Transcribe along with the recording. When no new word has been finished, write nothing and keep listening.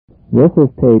This is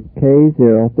tape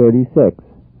K036,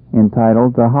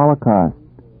 entitled The Holocaust,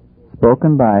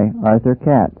 spoken by Arthur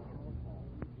Katz.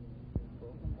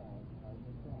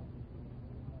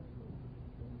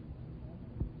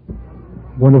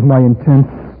 One of my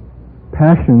intense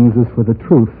passions is for the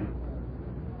truth.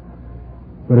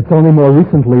 But it's only more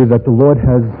recently that the Lord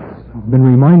has been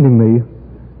reminding me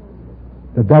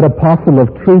that apostle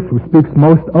of truth who speaks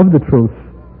most of the truth,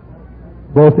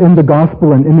 both in the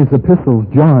gospel and in his epistles,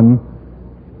 John,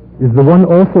 is the one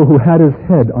also who had his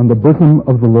head on the bosom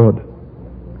of the Lord.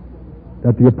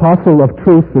 That the apostle of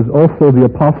truth is also the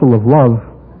apostle of love,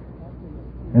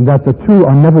 and that the two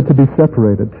are never to be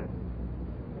separated.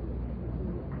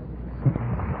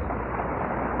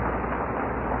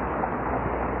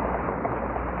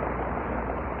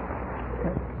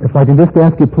 If I can just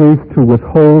ask you please to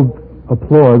withhold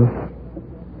applause.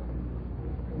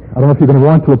 I don't know if you're going to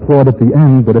want to applaud at the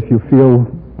end, but if you feel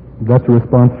that's a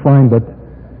response, fine, but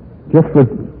just for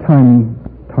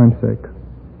time's sake.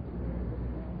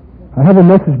 I have a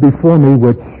message before me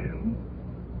which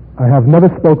I have never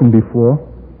spoken before,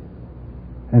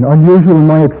 and unusual in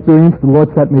my experience, the Lord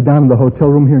sat me down in the hotel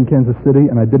room here in Kansas City,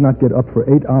 and I did not get up for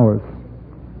 8 hours.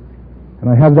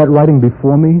 And I have that writing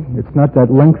before me. It's not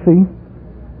that lengthy.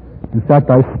 In fact,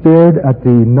 I stared at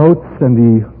the notes and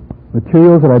the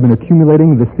materials that I've been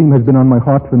accumulating. This theme has been on my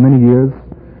heart for many years.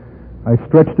 I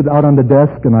stretched it out on the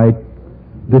desk and I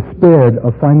despaired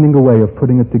of finding a way of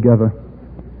putting it together.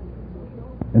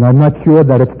 And I'm not sure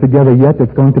that it's together yet.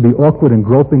 It's going to be awkward and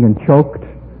groping and choked,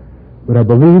 but I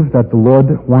believe that the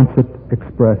Lord wants it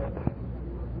expressed.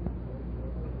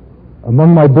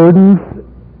 Among my burdens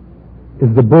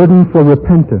is the burden for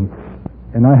repentance,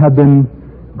 and I have been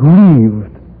grieved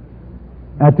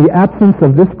at the absence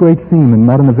of this great theme in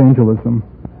modern evangelism.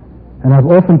 And I've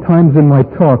oftentimes in my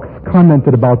talks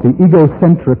commented about the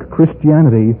egocentric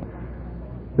Christianity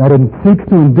that it seeks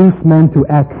to induce men to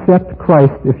accept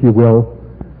Christ, if you will,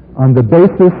 on the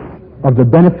basis of the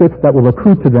benefits that will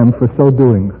accrue to them for so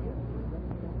doing.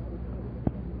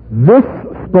 This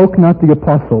spoke not the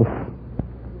apostles,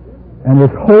 and is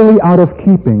wholly out of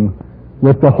keeping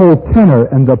with the whole tenor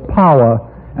and the power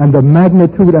and the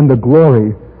magnitude and the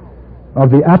glory of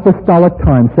the apostolic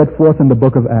time set forth in the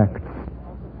book of Acts.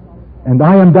 And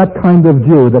I am that kind of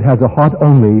Jew that has a heart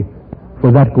only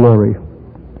for that glory.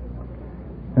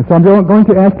 And so I'm going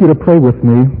to ask you to pray with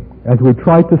me as we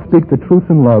try to speak the truth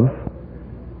in love,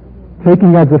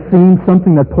 taking as a theme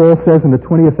something that Paul says in the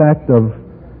 20th chapter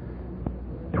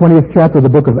of the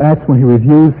book of Acts when he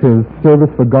reviews his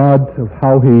service for God, of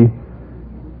how he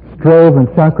strove and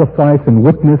sacrificed and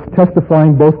witnessed,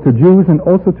 testifying both to Jews and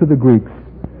also to the Greeks.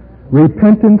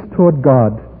 Repentance toward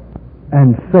God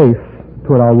and faith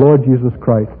toward our Lord Jesus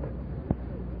Christ.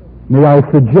 May I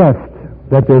suggest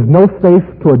that there's no faith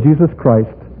toward Jesus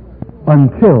Christ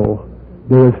until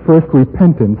there is first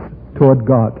repentance toward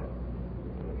God.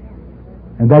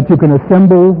 And that you can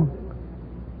assemble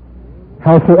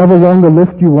howsoever long a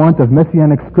list you want of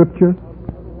messianic scripture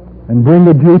and bring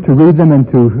a Jew to read them and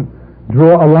to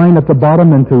draw a line at the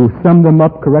bottom and to sum them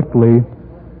up correctly.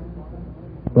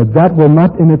 But that will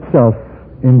not in itself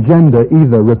engender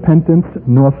either repentance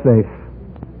nor faith.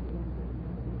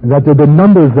 And that there have been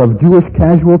numbers of Jewish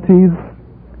casualties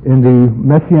in the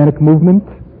Messianic movement,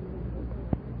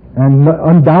 and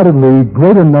undoubtedly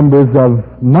greater numbers of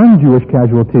non-Jewish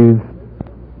casualties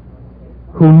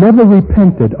who never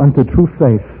repented unto true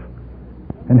faith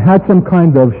and had some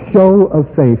kind of show of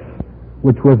faith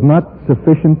which was not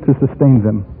sufficient to sustain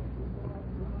them.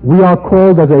 We are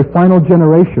called as a final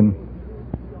generation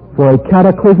for a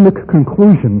cataclysmic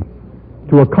conclusion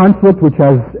to a conflict which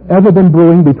has ever been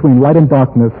brewing between light and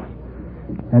darkness,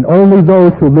 and only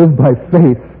those who live by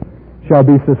faith shall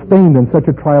be sustained in such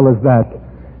a trial as that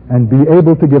and be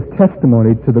able to give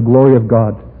testimony to the glory of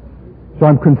God. So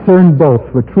I'm concerned both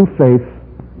for true faith,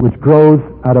 which grows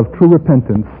out of true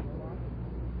repentance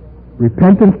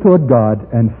toward God,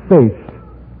 and faith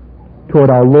toward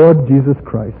our Lord Jesus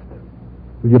Christ.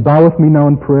 Will you bow with me now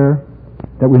in prayer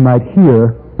that we might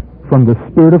hear from the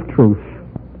Spirit of truth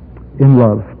in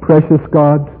love. Precious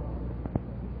God,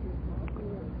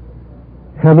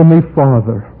 Heavenly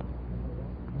Father,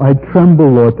 I tremble,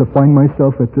 Lord, to find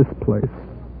myself at this place.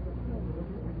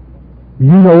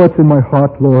 You know what's in my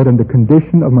heart, Lord, and the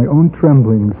condition of my own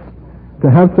tremblings to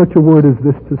have such a word as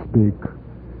this to speak.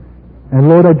 And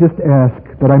Lord, I just ask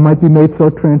that I might be made so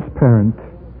transparent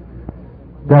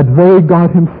that very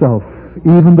God Himself,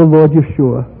 even the Lord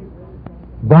Yeshua,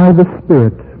 by the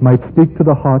Spirit, might speak to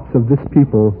the hearts of this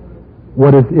people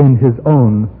what is in His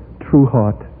own true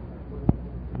heart.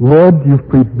 Lord, you've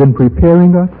been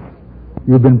preparing us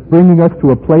You've been bringing us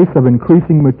to a place of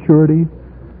increasing maturity.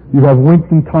 You have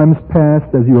winked in times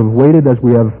past as you have waited, as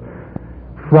we have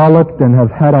frolicked and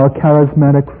have had our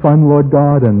charismatic fun, Lord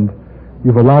God, and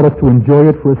you've allowed us to enjoy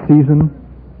it for a season.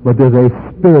 But there's a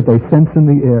spirit, a sense in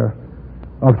the air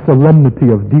of solemnity,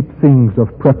 of deep things, of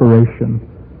preparation.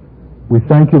 We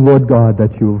thank you, Lord God, that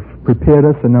you've prepared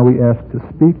us, and now we ask to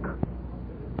speak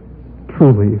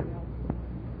truly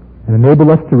and enable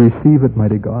us to receive it,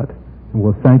 mighty God. And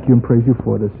we'll thank you and praise you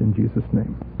for this in Jesus'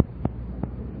 name.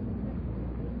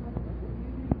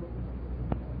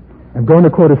 I'm going to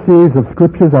quote a series of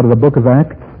scriptures out of the book of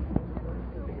Acts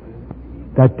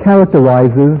that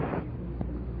characterizes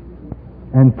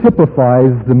and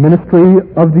typifies the ministry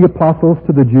of the apostles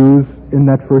to the Jews in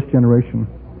that first generation.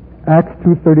 Acts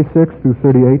 2:36 through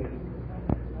 38.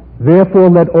 Therefore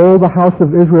let all the house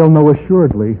of Israel know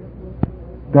assuredly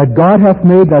that God hath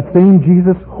made that same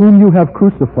Jesus whom you have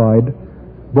crucified,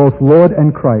 both Lord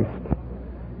and Christ.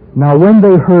 Now when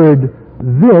they heard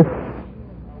this,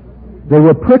 they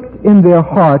were pricked in their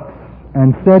hearts,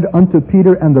 and said unto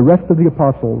Peter and the rest of the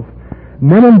apostles,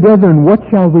 Men and brethren, what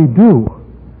shall we do?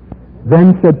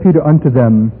 Then said Peter unto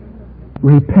them,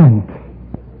 Repent.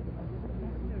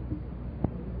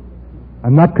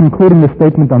 I'm not concluding the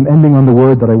statement, I'm ending on the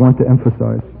word that I want to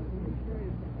emphasize.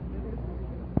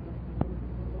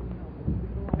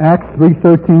 Acts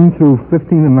 3:13 through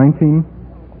 15 and 19.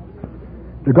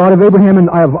 The God of Abraham and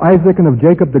of Isaac and of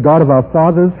Jacob, the God of our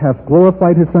fathers, hath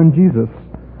glorified his Son Jesus,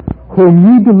 whom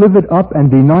ye delivered up and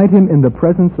denied him in the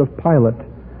presence of Pilate,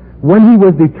 when he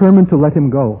was determined to let him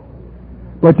go.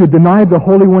 But you denied the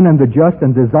Holy One and the just,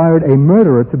 and desired a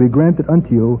murderer to be granted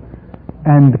unto you,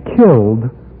 and killed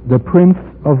the Prince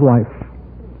of Life.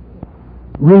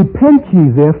 Repent ye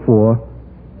therefore,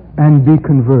 and be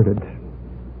converted.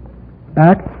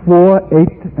 Acts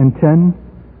 4:8 and 10.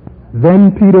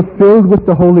 Then Peter, filled with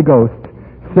the Holy Ghost,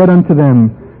 said unto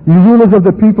them, Ye rulers of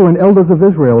the people and elders of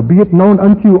Israel, be it known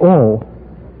unto you all,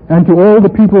 and to all the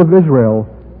people of Israel,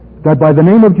 that by the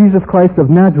name of Jesus Christ of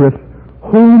Nazareth,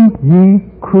 whom ye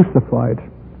crucified.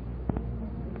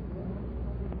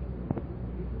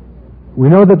 We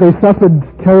know that they suffered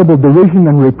terrible derision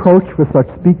and reproach for such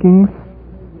speakings.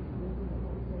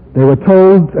 They were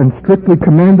told and strictly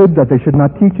commanded that they should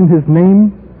not teach in his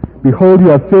name. Behold, you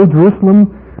have filled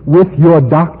Jerusalem with your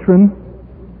doctrine,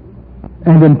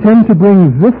 and intend to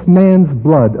bring this man's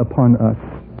blood upon us.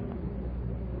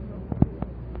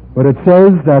 But it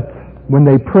says that when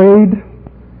they prayed,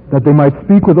 that they might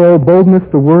speak with all boldness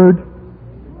the word,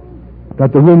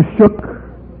 that the room shook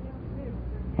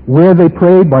where they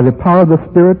prayed by the power of the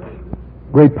Spirit.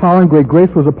 Great power and great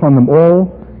grace was upon them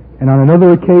all. And on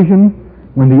another occasion,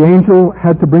 when the angel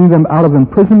had to bring them out of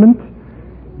imprisonment,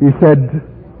 he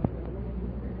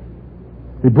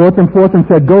brought them forth and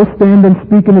said, Go stand and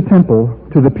speak in the temple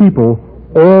to the people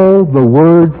all the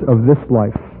words of this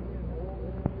life.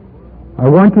 I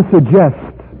want to suggest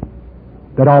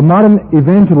that our modern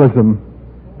evangelism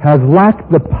has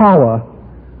lacked the power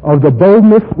of the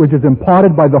boldness which is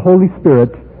imparted by the Holy Spirit,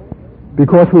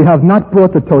 because we have not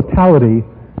brought the totality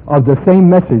of the same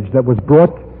message that was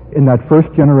brought in that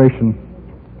first generation.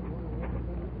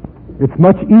 It's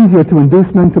much easier to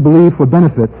induce men to believe for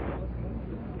benefits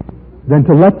than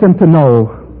to let them to know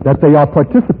that they are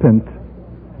participant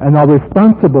and are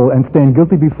responsible and stand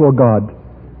guilty before God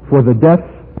for the death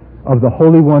of the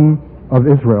Holy One of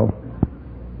Israel.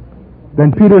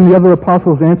 Then Peter and the other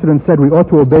apostles answered and said, We ought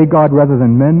to obey God rather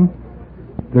than men.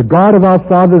 The God of our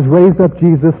fathers raised up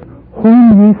Jesus,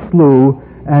 whom ye slew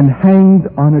and hanged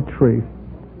on a tree.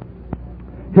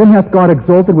 Him hath God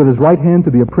exalted with his right hand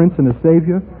to be a prince and a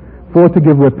savior, for to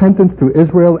give repentance to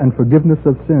Israel and forgiveness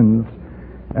of sins.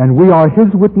 And we are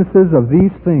his witnesses of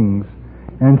these things,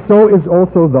 and so is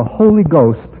also the Holy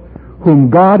Ghost, whom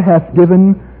God hath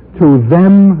given to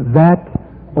them that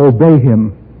obey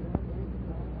him.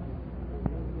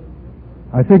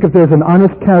 I think if there's an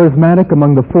honest charismatic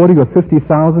among the 40 or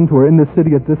 50,000 who are in the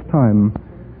city at this time,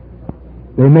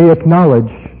 they may acknowledge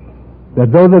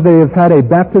that though they have had a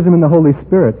baptism in the Holy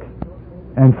Spirit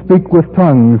and speak with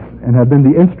tongues and have been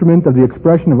the instrument of the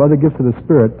expression of other gifts of the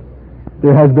Spirit,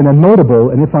 there has been a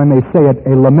notable, and if I may say it,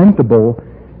 a lamentable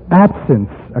absence,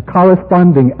 a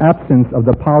corresponding absence of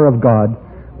the power of God,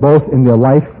 both in their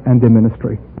life and their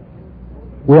ministry.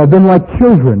 We have been like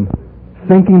children,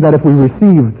 thinking that if we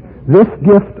received this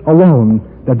gift alone,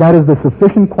 that is the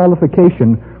sufficient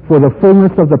qualification for the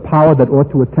fullness of the power that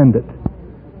ought to attend it.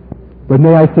 But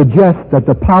may I suggest that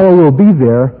the power will be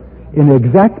there in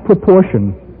exact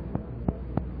proportion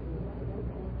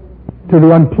to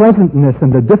the unpleasantness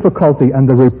and the difficulty and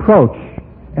the reproach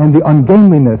and the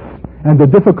ungainliness and the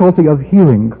difficulty of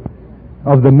hearing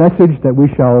of the message that we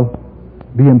shall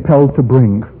be impelled to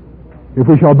bring. If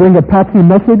we shall bring a patsy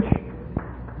message,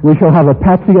 we shall have a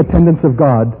patsy attendance of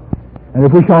God. And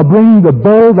if we shall bring the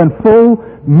bold and full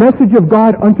message of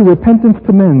God unto repentance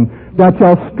to men, that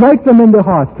shall strike them in their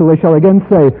hearts till they shall again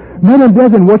say, Men and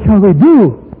brethren, what shall we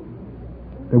do?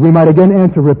 That we might again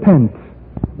answer, repent.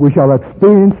 We shall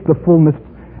experience the fullness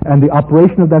and the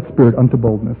operation of that Spirit unto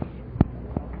boldness.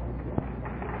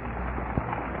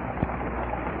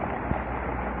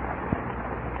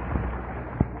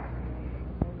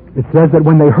 It says that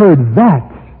when they heard that,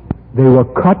 they were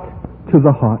cut to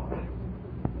the heart.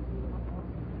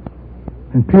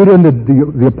 And Peter and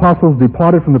the apostles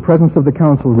departed from the presence of the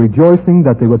council, rejoicing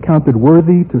that they were counted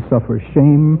worthy to suffer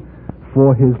shame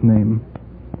for his name.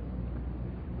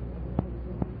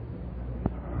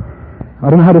 I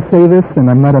don't know how to say this, and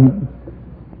I'm not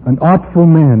an artful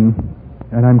man,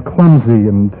 and I'm clumsy,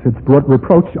 and it's brought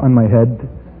reproach on my head.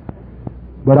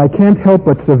 But I can't help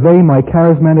but survey my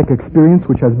charismatic experience,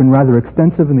 which has been rather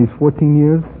extensive in these 14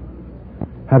 years,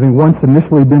 having once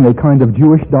initially been a kind of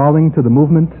Jewish darling to the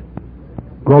movement,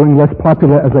 growing less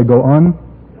popular as I go on.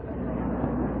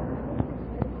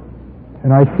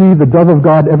 And I see the dove of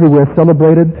God everywhere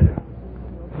celebrated,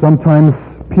 sometimes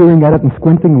peering at it and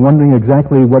squinting and wondering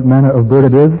exactly what manner of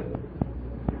bird it is.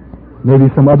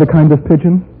 Maybe some other kind of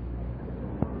pigeon.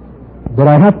 But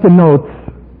I have to note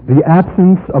the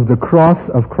absence of the cross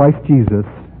of Christ Jesus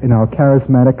in our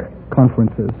charismatic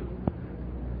conferences.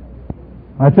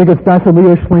 I think it's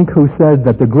Basilea Schlink who said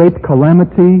that the great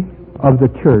calamity of the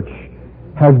church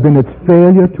has been its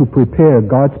failure to prepare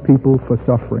God's people for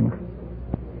suffering.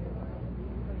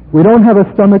 We don't have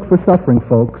a stomach for suffering,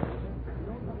 folks,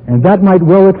 and that might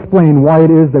well explain why it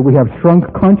is that we have shrunk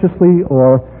consciously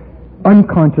or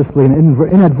unconsciously and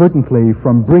inadvertently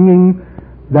from bringing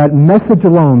that message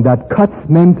alone that cuts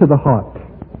men to the heart.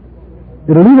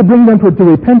 It'll either bring them to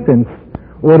repentance,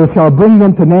 or it shall bring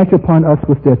them to gnash upon us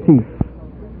with their teeth.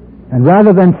 And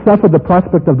rather than suffer the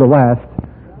prospect of the last,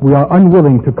 we are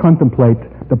unwilling to contemplate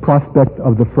the prospect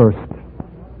of the first.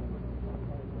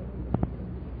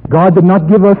 God did not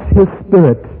give us His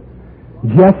Spirit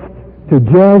just to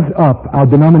jazz up our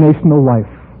denominational life.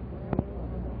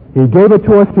 He gave it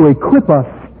to us to equip us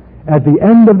at the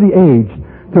end of the age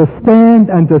to stand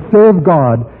and to serve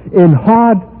God in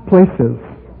hard places.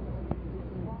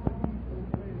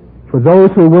 For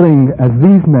those who are willing as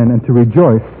these men and to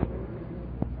rejoice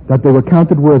that they were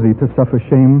counted worthy to suffer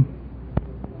shame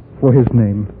for His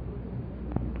name.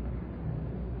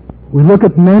 We look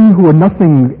at men who are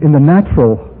nothing in the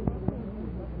natural,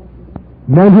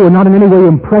 men who are not in any way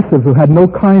impressive, who had no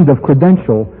kind of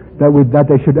credential that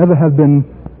they should ever have been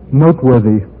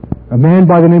noteworthy. A man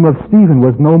by the name of Stephen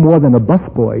was no more than a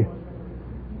busboy.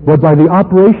 But by the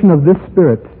operation of this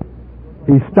Spirit,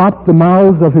 he stopped the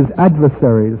mouths of his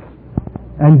adversaries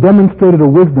and demonstrated a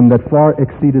wisdom that far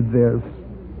exceeded theirs.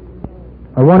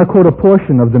 I want to quote a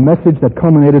portion of the message that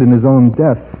culminated in his own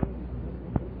death.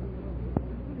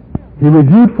 He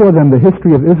reviewed for them the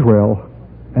history of Israel,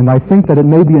 and I think that it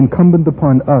may be incumbent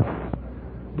upon us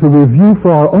to review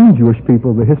for our own Jewish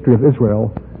people the history of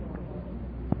Israel,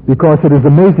 because it is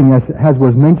amazing, as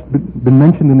was been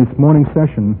mentioned in this morning's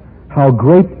session, how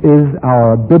great is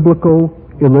our biblical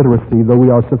illiteracy, though we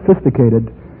are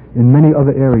sophisticated in many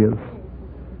other areas.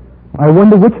 I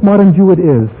wonder which modern Jew it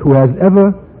is who has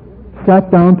ever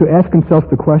sat down to ask himself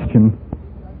the question,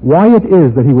 why it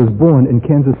is that he was born in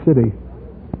Kansas City,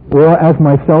 or as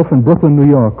myself in Brooklyn, New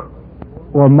York,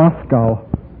 or Moscow,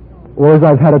 or as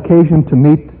I've had occasion to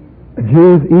meet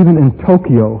Jews even in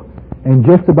Tokyo, and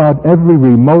just about every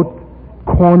remote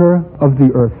corner of the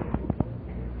earth.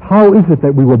 How is it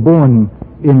that we were born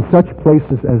in such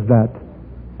places as that?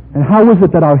 And how is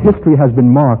it that our history has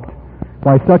been marked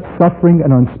by such suffering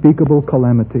and unspeakable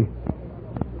calamity?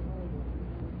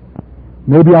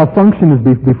 Maybe our function is,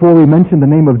 before we mention the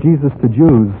name of Jesus to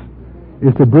Jews,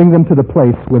 is to bring them to the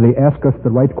place where they ask us the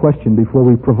right question before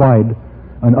we provide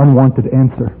an unwanted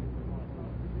answer.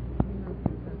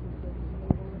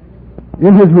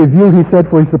 In his review, he said,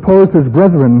 for he supposed his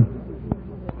brethren,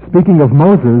 speaking of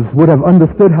Moses, would have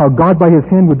understood how God by his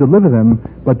hand would deliver them,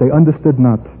 but they understood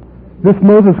not. This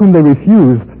Moses whom they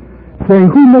refused, saying,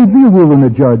 who made thee a ruler and a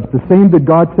judge? The same did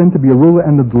God send to be a ruler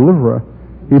and a deliverer.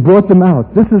 He brought them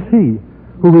out. This is he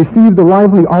who received the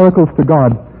lively oracles to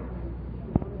God,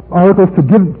 oracles to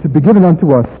be given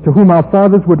unto us, to whom our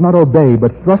fathers would not obey, but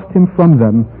thrust him from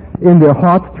them, in their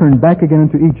hearts turned back again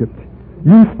into Egypt.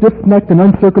 You stiff-necked and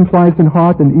uncircumcised in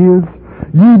heart and ears,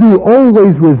 you do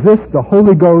always resist the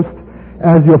Holy Ghost,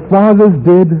 as your fathers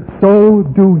did, so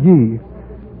do ye.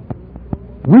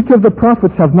 which of the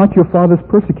prophets have not your fathers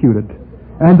persecuted?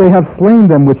 And they have slain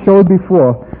them which showed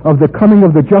before of the coming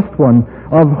of the just one,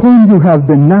 of whom you have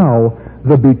been now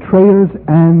the betrayers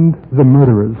and the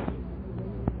murderers.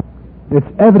 It's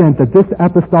evident that this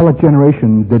apostolic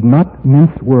generation did not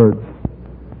mince words.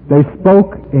 They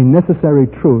spoke a necessary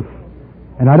truth,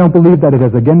 and I don't believe that it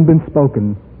has again been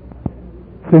spoken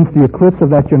since the eclipse of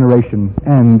that generation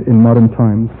and in modern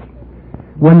times.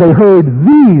 When they heard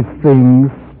these things,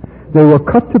 they were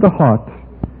cut to the heart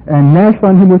and gnashed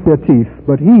on him with their teeth,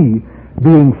 but he,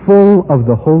 being full of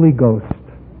the Holy Ghost.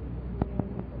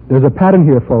 There's a pattern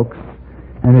here, folks,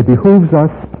 and it behooves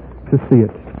us to see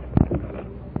it.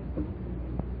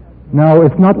 Now,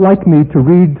 it's not like me to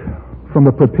read from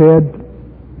a prepared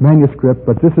manuscript,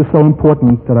 but this is so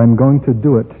important that I'm going to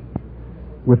do it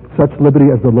with such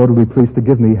liberty as the Lord will be pleased to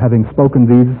give me, having spoken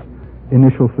these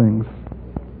initial things.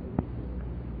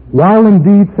 While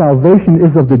indeed salvation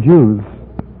is of the Jews,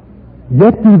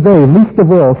 yet do they, least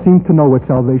of all, seem to know what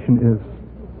salvation is.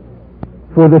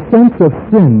 For the sense of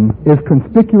sin is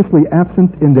conspicuously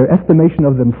absent in their estimation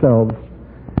of themselves,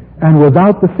 and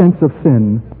without the sense of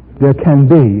sin, there can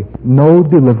be no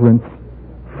deliverance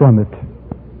from it.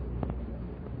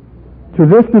 To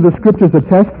this do the Scriptures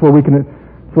attest,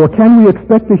 for can we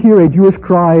expect to hear a Jewish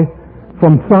cry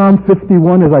from Psalm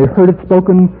 51, as I heard it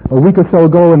spoken a week or so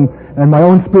ago, and my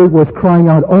own spirit was crying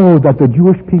out, oh, that the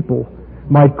Jewish people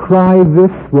might cry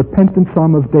this repentant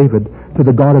psalm of David to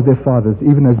the God of their fathers,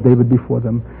 even as David before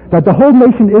them. That the whole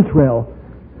nation Israel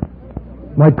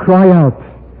might cry out,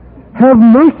 have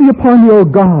mercy upon me, O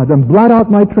God, and blot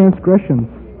out my transgressions.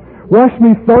 Wash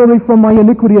me thoroughly from my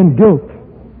iniquity and guilt.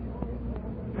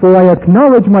 For I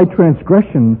acknowledge my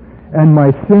transgression, and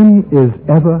my sin is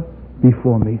ever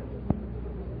before me.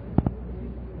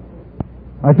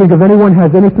 I think if anyone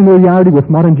has any familiarity with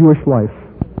modern Jewish life,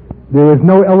 there is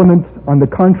no element, on the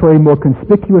contrary, more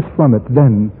conspicuous from it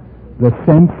than the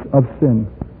sense of sin.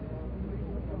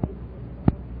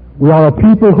 We are a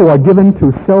people who are given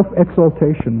to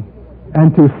self-exaltation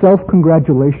and to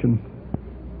self-congratulation.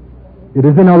 It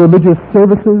is in our religious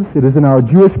services, it is in our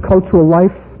Jewish cultural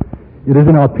life, it is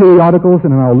in our periodicals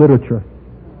and in our literature.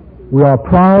 We are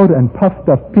proud and puffed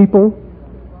up people.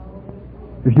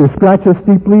 If you scratch us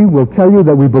deeply, we'll tell you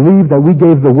that we believe that we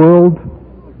gave the world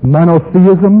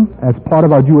monotheism as part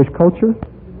of our Jewish culture,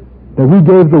 that we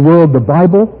gave the world the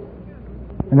Bible,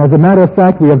 and as a matter of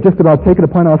fact, we have just about taken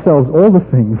upon ourselves all the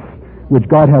things which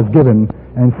God has given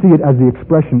and see it as the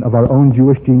expression of our own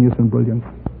Jewish genius and brilliance.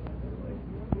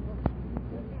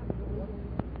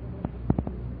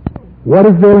 What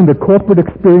is there in the corporate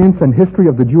experience and history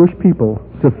of the Jewish people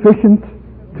sufficient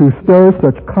to stir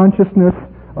such consciousness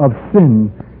of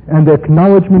sin and the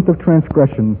acknowledgement of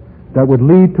transgression that would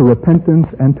lead to repentance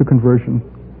and to conversion?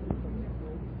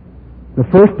 The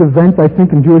first event, I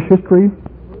think, in Jewish history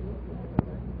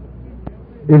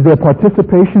is their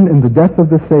participation in the death of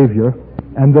the Savior,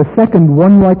 and the second,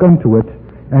 one like unto it,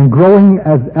 and growing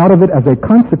out of it as a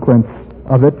consequence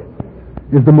of it,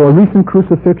 is the more recent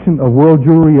crucifixion of world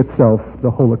Jewry itself, the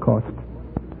Holocaust.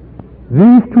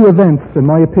 These two events, in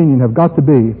my opinion, have got to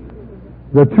be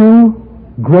the two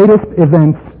greatest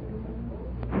events,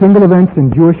 single events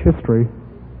in Jewish history,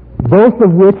 both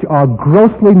of which are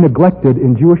grossly neglected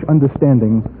in Jewish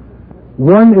understanding.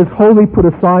 One is wholly put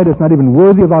aside as not even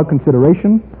worthy of our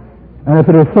consideration, and if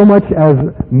it is so much as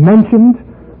mentioned,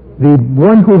 the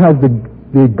one who has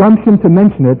the gumption to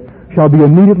mention it shall be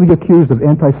immediately accused of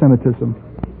anti-Semitism.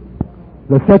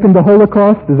 The second, the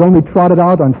Holocaust, is only trotted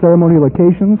out on ceremonial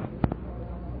occasions,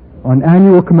 on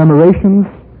annual commemorations,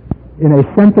 in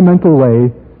a sentimental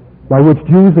way, by which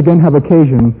Jews again have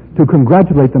occasion to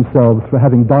congratulate themselves for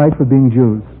having died for being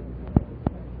Jews.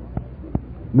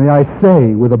 May I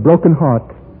say, with a broken heart,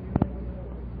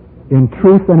 in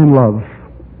truth and in love,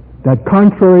 that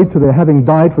contrary to their having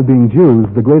died for being Jews,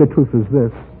 the greater truth is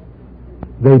this: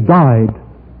 they died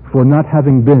for not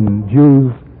having been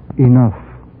Jews enough.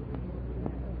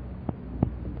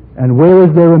 And where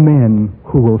is there a man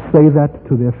who will say that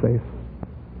to their face?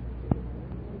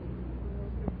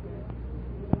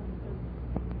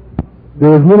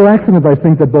 There is little accident, I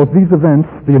think, that both these events,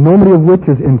 the enormity of which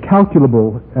is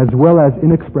incalculable as well as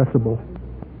inexpressible,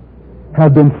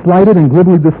 have been slighted and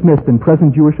glibly dismissed in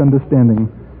present Jewish understanding.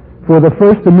 For the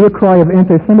first, the mere cry of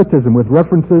anti-Semitism with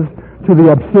references to the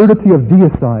absurdity of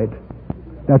deicide.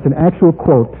 That's an actual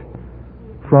quote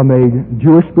from a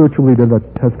Jewish spiritual leader that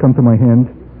has come to my hand.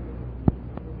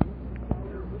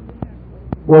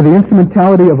 Or the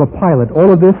instrumentality of a pilot.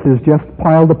 All of this is just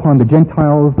piled upon the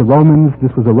Gentiles, the Romans.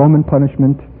 This was a Roman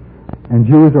punishment, and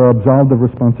Jews are absolved of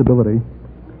responsibility.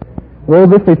 All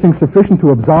this they think sufficient to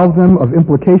absolve them of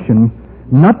implication,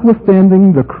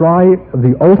 notwithstanding the cry of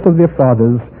the oath of their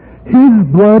fathers, His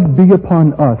blood be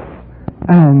upon us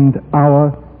and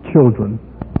our children.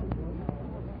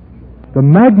 The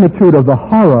magnitude of the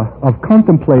horror of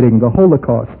contemplating the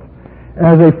Holocaust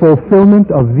as a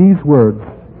fulfillment of these words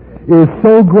is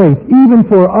so great, even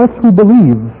for us who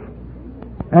believe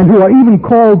and who are even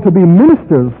called to be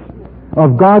ministers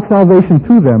of God's salvation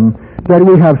to them, that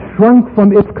we have shrunk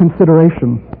from its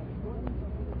consideration.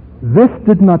 This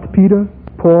did not Peter,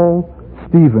 Paul,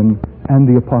 Stephen, and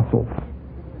the apostles,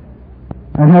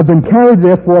 and have been carried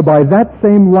therefore by that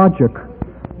same logic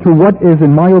to what is,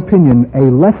 in my opinion, a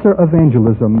lesser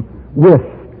evangelism with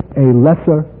a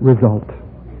lesser result.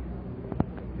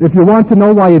 If you want to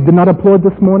know why I did not applaud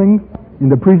this morning in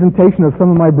the presentation of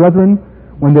some of my brethren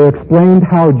when they explained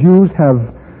how Jews have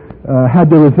had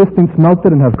their resistance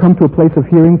melted and have come to a place of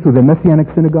hearing through their Messianic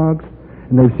synagogues,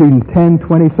 and they've seen 10,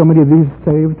 20, so many of these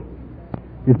saved,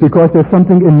 it's because there's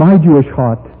something in my Jewish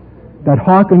heart that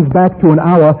harkens back to an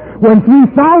hour when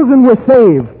 3,000 were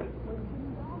saved.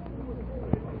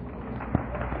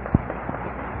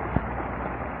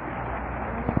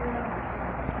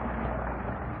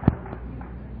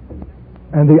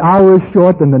 And the hour is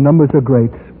short and the numbers are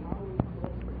great.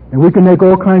 And we can make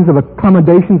all kinds of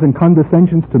accommodations and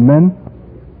condescensions to men.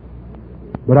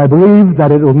 But I believe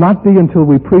that it will not be until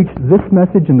we preach this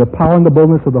message in the power and the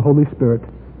boldness of the Holy Spirit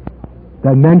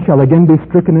that men shall again be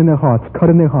stricken in their hearts, cut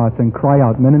in their hearts, and cry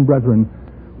out, men and brethren,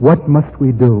 what must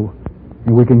we do?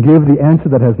 And we can give the answer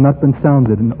that has not been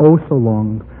sounded in oh so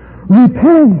long.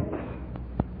 Repent!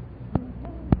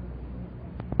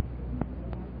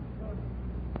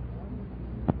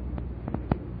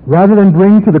 Rather than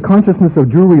bring to the consciousness of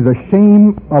Jewry the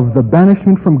shame of the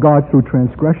banishment from God through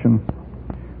transgression,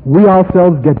 we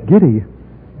ourselves get giddy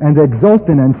and exult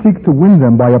in and seek to win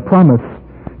them by a promise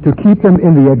to keep them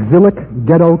in the exilic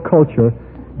ghetto culture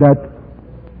that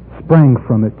sprang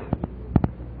from it.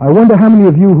 I wonder how many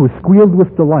of you who squealed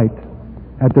with delight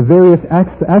at the various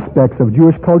aspects of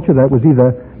Jewish culture that was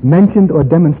either mentioned or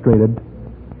demonstrated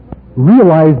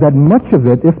realize that much of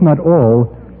it, if not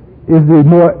all, is the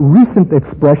more recent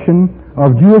expression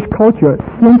of Jewish culture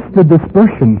since the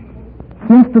dispersion,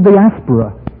 since the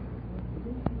diaspora.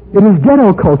 It is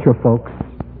ghetto culture, folks.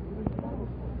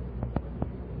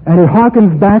 And it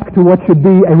harkens back to what should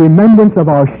be a remembrance of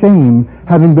our shame,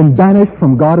 having been banished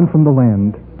from God and from the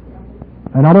land.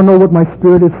 And I don't know what my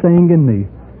spirit is saying in me,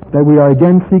 that we are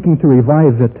again seeking to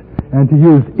revive it and to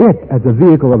use it as a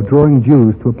vehicle of drawing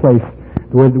Jews to a place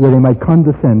where they might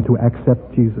condescend to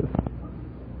accept Jesus.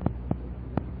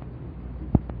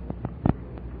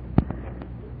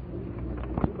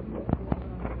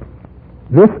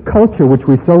 This culture which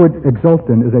we so exult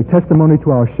in is a testimony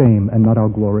to our shame and not our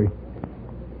glory.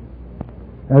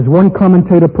 As one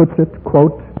commentator puts it,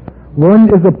 quote, one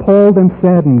is appalled and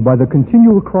saddened by the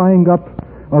continual crying up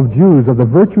of Jews of the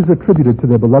virtues attributed to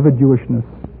their beloved Jewishness,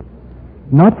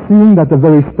 not seeing that the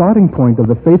very starting point of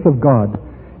the faith of God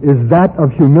is that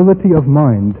of humility of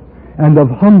mind and of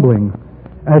humbling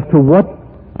as to what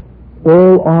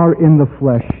all are in the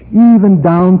flesh, even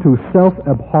down to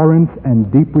self-abhorrence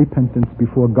and deep repentance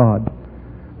before God,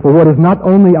 for what is not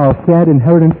only our sad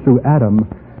inheritance through Adam,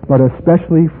 but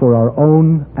especially for our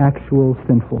own actual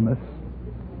sinfulness.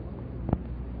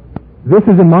 This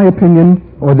is, in my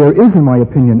opinion, or there is, in my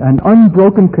opinion, an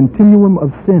unbroken continuum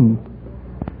of sin,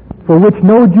 for which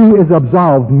no Jew is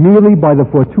absolved merely by the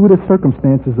fortuitous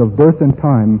circumstances of birth and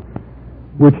time,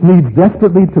 which needs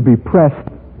desperately to be pressed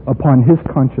upon his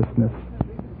consciousness.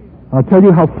 I'll tell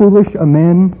you how foolish a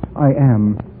man I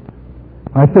am.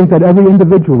 I think that every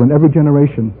individual in every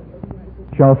generation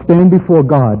shall stand before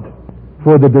God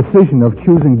for the decision of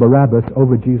choosing Barabbas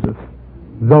over Jesus,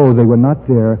 though they were not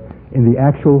there in the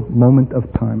actual moment of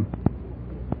time.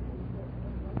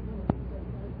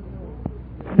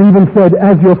 Stephen said,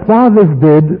 as your fathers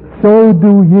did, so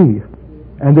do ye.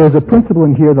 And there's a principle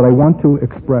in here that I want to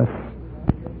express.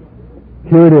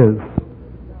 Here it is.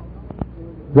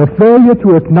 The failure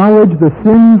to acknowledge the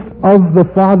sins of the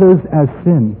fathers as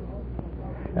sin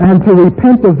and to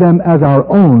repent of them as our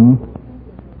own,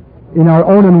 in our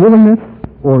own unwillingness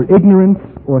or ignorance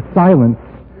or silence,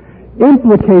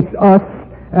 implicates us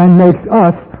and makes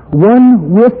us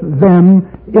one with them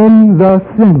in the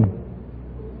sin.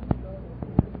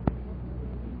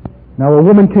 Now, a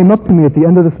woman came up to me at the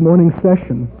end of this morning's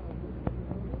session,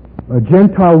 a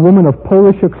Gentile woman of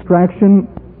Polish extraction,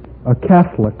 a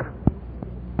Catholic.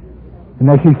 And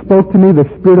as she spoke to me, the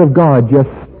Spirit of God just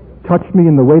touched me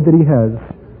in the way that He has.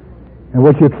 And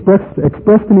what she expressed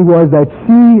to me was that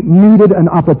she needed an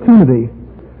opportunity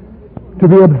to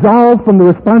be absolved from the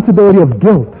responsibility of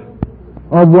guilt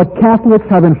of what Catholics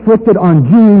have inflicted on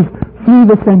Jews through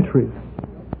the centuries.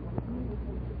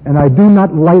 And I do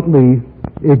not lightly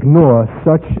ignore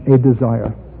such a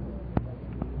desire.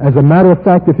 As a matter of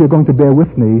fact, if you're going to bear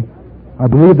with me, I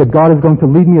believe that God is going to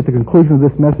lead me at the conclusion of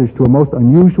this message to a most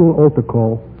unusual altar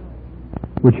call,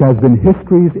 which has been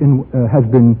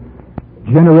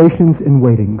generations in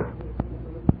waiting.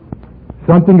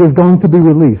 Something is going to be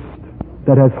released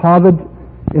that has harbored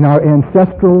in our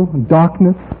ancestral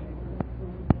darkness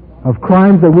of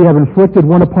crimes that we have inflicted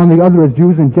one upon the other as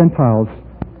Jews and Gentiles,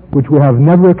 which we have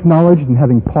never acknowledged in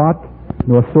having part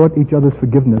nor sought each other's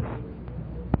forgiveness.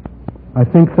 I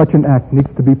think such an act needs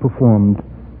to be performed,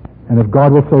 and if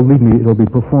God will so lead me, it will be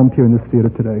performed here in this theater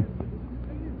today.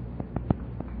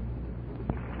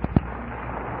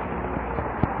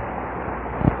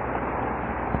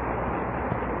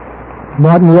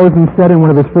 Martin Rosen said in one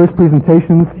of his first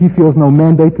presentations, he feels no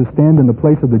mandate to stand in the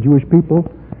place of the Jewish people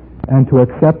and to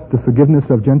accept the forgiveness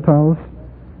of Gentiles.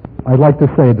 I'd like to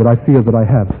say that I feel that I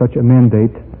have such a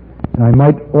mandate, and I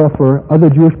might offer other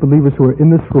Jewish believers who are in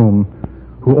this room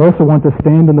who also want to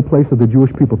stand in the place of the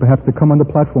Jewish people, perhaps to come on the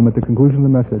platform at the conclusion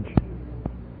of the message,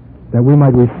 that we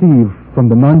might receive from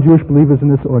the non-Jewish believers in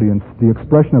this audience the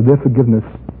expression of their forgiveness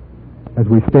as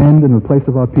we stand in the place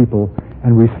of our people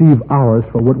and receive ours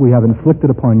for what we have inflicted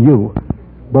upon you,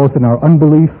 both in our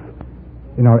unbelief,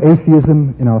 in our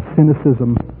atheism, in our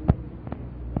cynicism,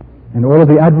 and all of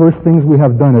the adverse things we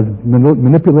have done as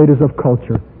manipulators of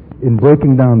culture in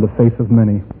breaking down the faith of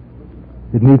many.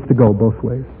 It needs to go both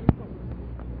ways.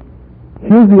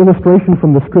 Here's the illustration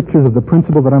from the scriptures of the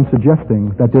principle that I'm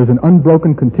suggesting, that there's an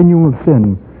unbroken continuum of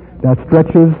sin that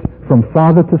stretches from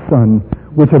father to son,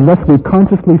 which unless we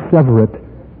consciously sever it,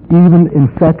 even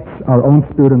infects our own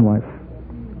spirit and life.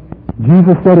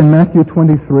 Jesus said in Matthew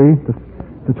 23,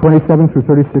 the 27 through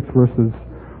 36 verses,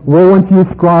 "Woe unto you,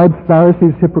 scribes,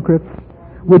 Pharisees, hypocrites,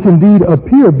 which indeed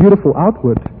appear beautiful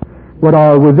outward, but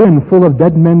are within full of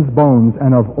dead men's bones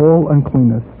and of all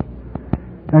uncleanness.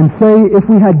 And say, if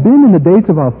we had been in the days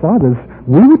of our fathers,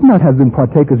 we would not have been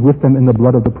partakers with them in the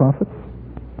blood of the prophets.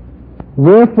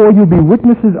 Wherefore you be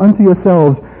witnesses unto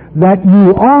yourselves that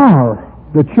you are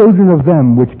the children of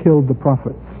them which killed the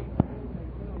prophets.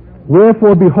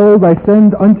 Wherefore, behold, I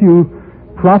send unto you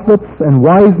prophets and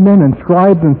wise men and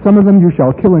scribes, and some of them you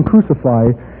shall kill and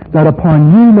crucify, that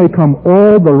upon you may come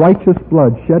all the righteous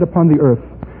blood shed upon the earth,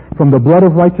 from the blood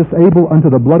of righteous Abel unto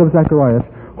the blood of Zacharias,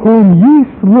 whom ye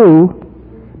slew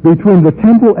between the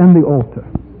temple and the altar.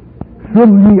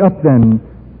 Fill ye up then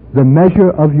the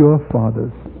measure of your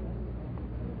fathers."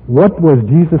 What was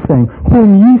Jesus saying?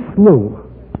 Whom ye slew,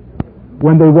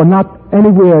 when they were not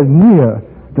anywhere near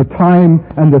the time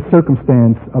and the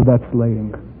circumstance of that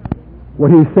slaying.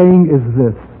 What he's saying is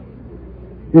this: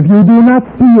 if you do not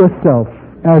see yourself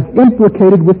as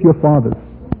implicated with your fathers,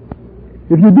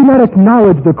 if you do not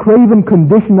acknowledge the craven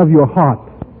condition of your heart,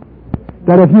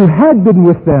 that if you had been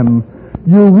with them,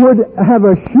 you would have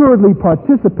assuredly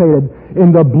participated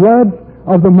in the blood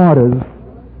of the martyrs,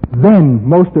 then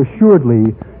most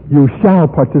assuredly you shall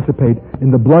participate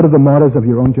in the blood of the martyrs of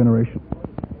your own generation.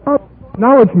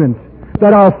 Acknowledgement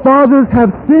that our fathers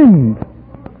have sinned,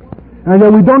 and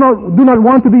that we do not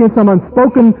want to be in some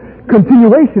unspoken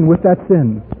continuation with that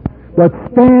sin, but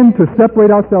stand to separate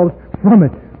ourselves from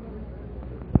it.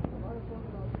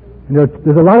 And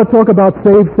there's a lot of talk about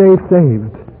saved.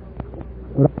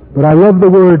 But I love the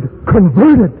word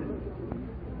converted.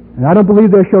 And I don't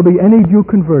believe there shall be any Jew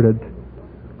converted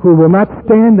who will not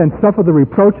stand and suffer the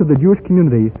reproach of the Jewish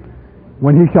community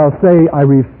when he shall say, I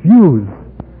refuse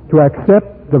to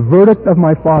accept the verdict of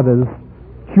my fathers,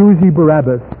 choose ye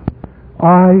Barabbas,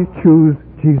 I choose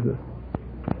Jesus.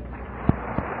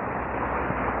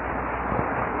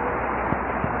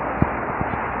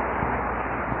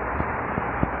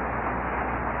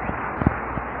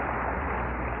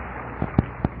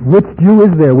 Which Jew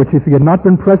is there which, if he had not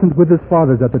been present with his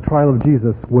fathers at the trial of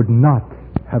Jesus, would not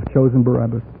have chosen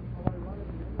Barabbas?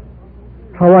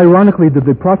 How ironically did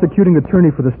the prosecuting attorney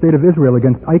for the state of Israel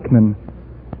against Eichmann,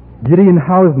 Gideon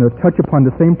Hausner, touch upon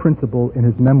the same principle in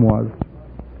his memoirs.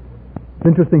 It's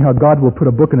interesting how God will put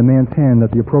a book in a man's hand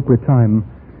at the appropriate time.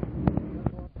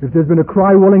 If there's been a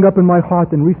cry welling up in my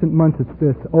heart in recent months, it's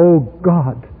this: oh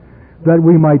God, that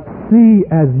we might see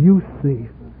as you see.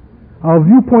 Our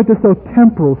viewpoint is so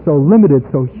temporal, so limited,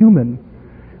 so human.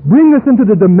 Bring us into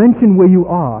the dimension where you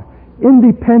are,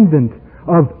 independent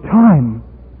of time.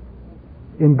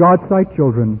 In God's sight,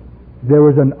 children, there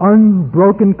is an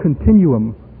unbroken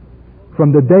continuum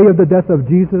from the day of the death of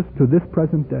Jesus to this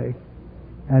present day.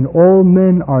 And all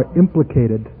men are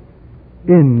implicated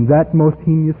in that most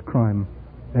heinous crime,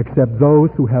 except those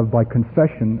who have by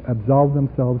confession absolved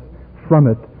themselves from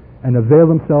it and avail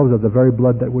themselves of the very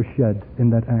blood that was shed in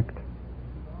that act.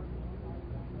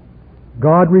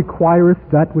 God requireth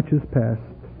that which is past.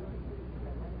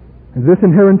 And this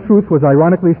inherent truth was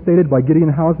ironically stated by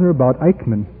Gideon Hausner about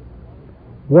Eichmann.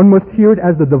 One must hear it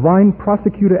as the divine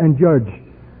prosecutor and judge,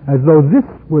 as though this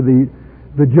were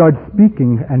the judge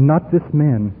speaking and not this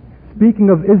man, speaking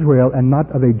of Israel and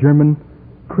not of a German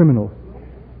criminal.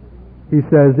 He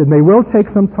says, it may well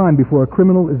take some time before a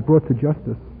criminal is brought to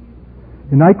justice.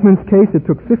 In Eichmann's case, it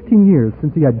took 15 years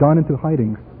since he had gone into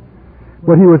hiding.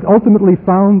 But he was ultimately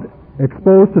found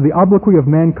exposed to the obloquy of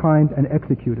mankind and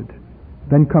executed.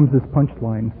 Then comes this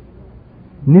punchline.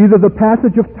 Neither the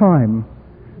passage of time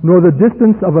nor the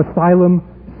distance of asylum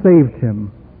saved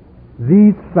him.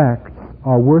 These facts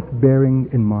are worth bearing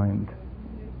in mind.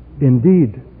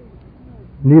 Indeed,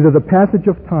 neither the passage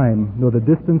of time nor the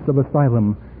distance of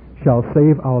asylum shall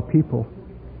save our people.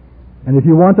 And if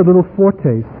you want a little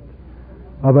foretaste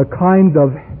of a kind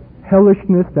of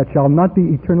hellishness that shall not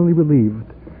be eternally relieved,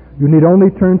 you need only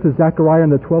turn to Zechariah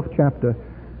in the 12th chapter,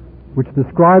 which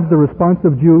describes the response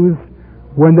of Jews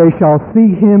when they shall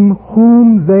see him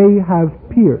whom they have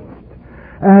pierced,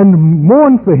 and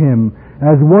mourn for him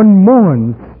as one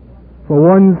mourns for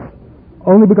one's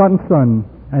only begotten son,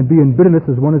 and be in bitterness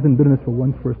as one is in bitterness for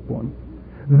one's firstborn.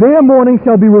 Their mourning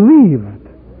shall be relieved.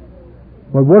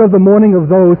 But what of the mourning of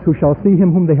those who shall see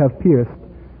him whom they have pierced,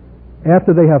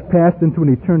 after they have passed into an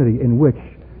eternity in which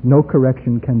no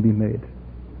correction can be made?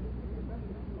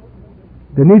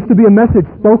 There needs to be a message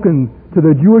spoken to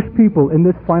the Jewish people in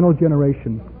this final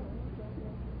generation.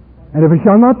 And if it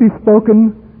shall not be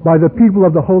spoken by the people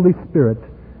of the Holy Spirit,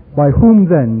 by whom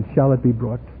then shall it be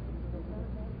brought?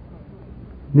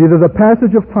 Neither the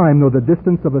passage of time nor the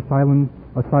distance of asylum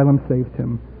saved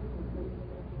him.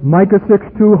 Micah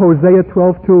 6:2, Hosea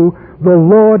 12:2, the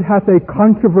Lord hath a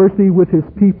controversy with his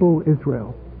people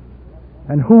Israel.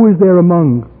 And who is there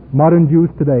among modern Jews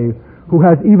today who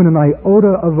has even an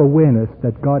iota of awareness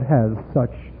that God has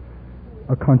such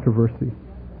a controversy?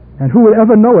 And who would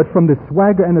ever know it from the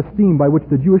swagger and esteem by which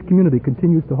the Jewish community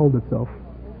continues to hold itself?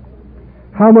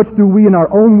 How much do we in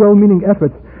our own well-meaning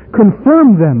efforts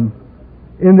confirm them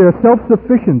in their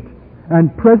self-sufficient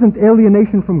and present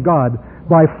alienation from God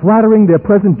by flattering their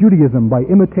present Judaism, by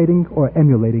imitating or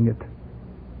emulating it?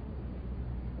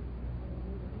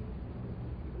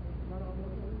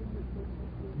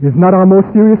 Is not our most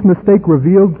serious mistake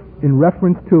revealed in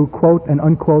reference to, quote and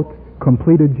unquote,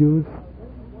 completed Jews?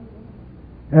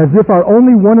 As if our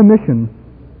only one omission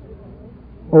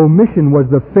was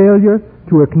the failure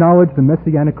to acknowledge the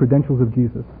messianic credentials of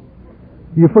Jesus.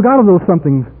 You forgot a little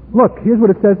something. Look, here's what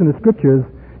it says in the scriptures.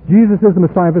 Jesus is the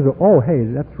Messiah of Israel. Oh, hey,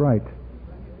 that's right.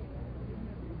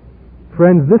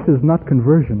 Friends, this is not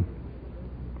conversion.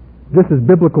 This is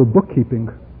biblical bookkeeping.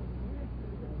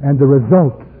 And the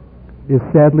result is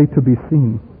sadly to be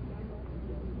seen.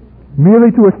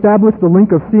 Merely to establish the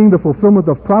link of seeing the fulfillment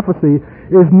of prophecy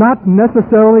is not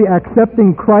necessarily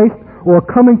accepting Christ or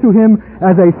coming to him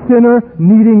as a sinner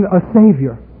needing a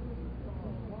Savior.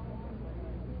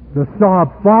 The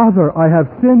sob, Father, I have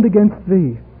sinned against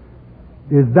thee,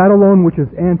 is that alone which is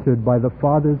answered by the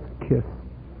Father's kiss.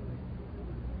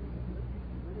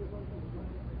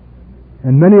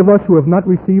 And many of us who have not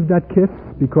received that kiss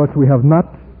because we have not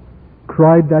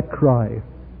cried that cry,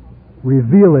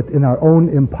 reveal it in our own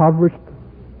impoverished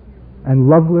and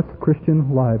loveless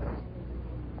Christian lives.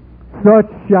 Such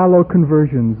shallow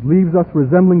conversions leaves us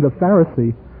resembling the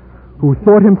Pharisee who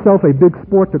thought himself a big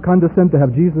sport to condescend to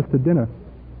have Jesus to dinner.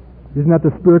 Isn't that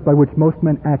the spirit by which most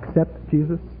men accept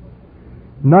Jesus?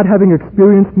 Not having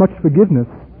experienced much forgiveness,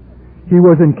 he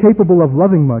was incapable of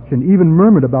loving much and even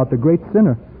murmured about the great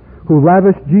sinner who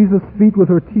lavished Jesus' feet with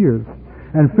her tears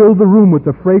and filled the room with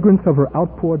the fragrance of her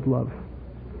outpoured love.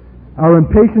 Our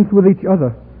impatience with each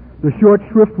other, the short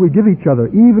shrift we give each other,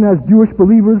 even as Jewish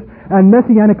believers and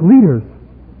Messianic leaders,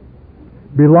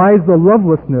 belies the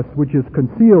lovelessness which is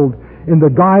concealed in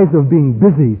the guise of being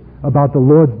busy about the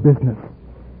Lord's business.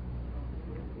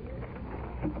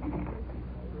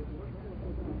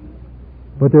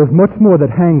 But there's much more that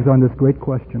hangs on this great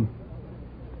question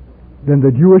than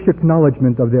the Jewish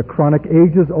acknowledgement of their chronic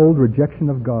ages-old rejection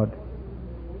of God.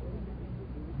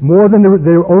 More than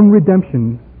their own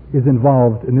redemption is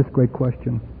involved in this great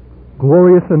question.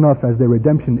 Glorious enough as their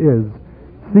redemption is,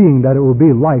 seeing that it will be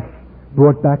life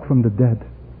brought back from the dead.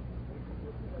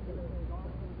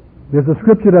 There's a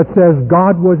scripture that says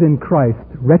God was in Christ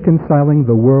reconciling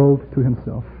the world to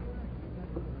himself.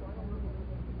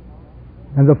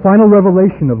 And the final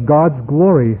revelation of God's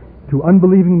glory to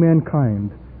unbelieving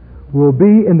mankind will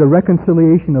be in the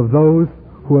reconciliation of those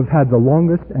who have had the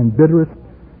longest and bitterest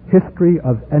history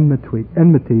of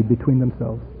enmity between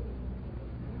themselves.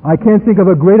 I can't think of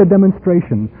a greater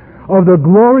demonstration of the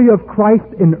glory of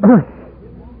Christ in earth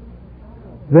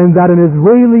than that an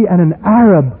Israeli and an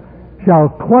Arab shall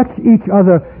clutch each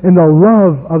other in the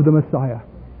love of the Messiah.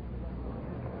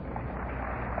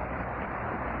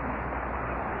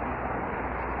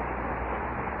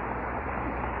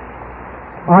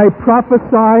 I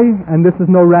prophesy, and this is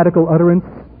no radical utterance,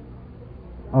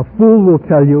 a fool will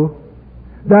tell you,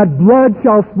 that blood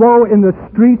shall flow in the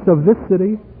streets of this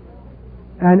city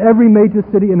and every major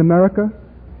city in America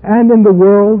and in the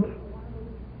world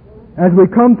as we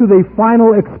come to the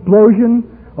final explosion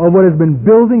of what has been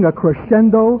building a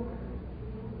crescendo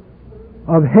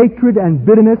of hatred and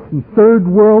bitterness in third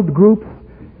world groups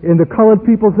in the colored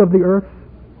peoples of the earth,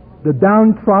 the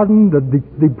downtrodden, the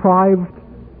deprived.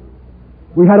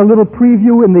 We had a little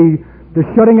preview in the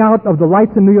shutting out of the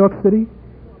lights in New York City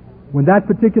when that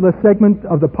particular segment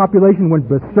of the population went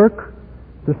berserk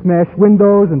to smash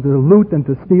windows and to loot and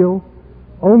to steal.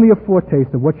 Only a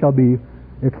foretaste of what shall be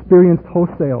experienced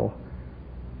wholesale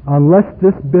unless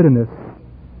this bitterness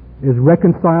is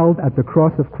reconciled at the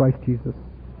cross of Christ Jesus.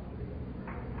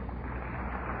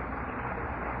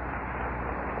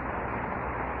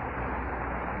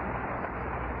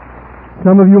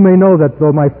 Some of you may know that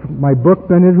though my book,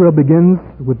 Ben Israel, begins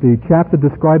with the chapter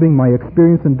describing my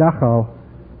experience in Dachau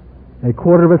a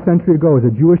quarter of a century ago as a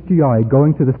Jewish GI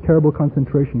going to this terrible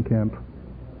concentration camp,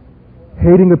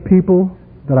 hating a people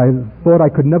that I thought I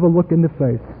could never look in the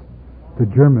face, the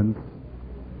Germans,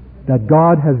 that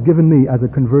God has given me as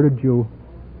a converted Jew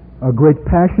a great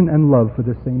passion and love for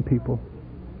the same people.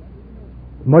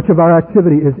 Much of our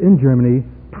activity is in Germany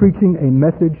preaching a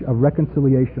message of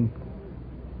reconciliation.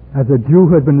 As a Jew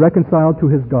who has been reconciled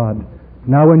to his God,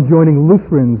 now enjoining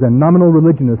Lutherans and nominal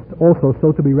religionists also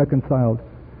so to be reconciled,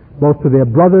 both to their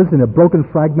brothers in a broken,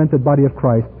 fragmented body of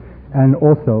Christ and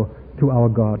also to our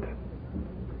God.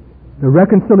 The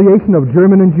reconciliation of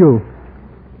German and Jew,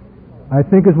 I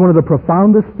think, is one of the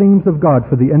profoundest themes of God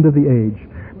for the end of the age.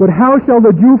 But how shall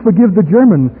the Jew forgive the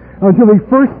German until he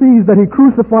first sees that he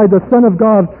crucified the Son of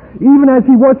God even as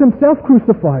he was himself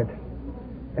crucified,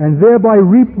 and thereby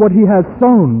reaped what he has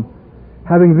sown,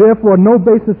 having therefore no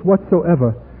basis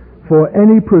whatsoever for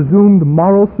any presumed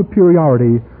moral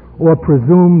superiority or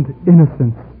presumed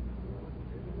innocence?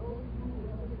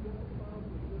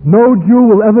 No Jew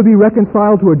will ever be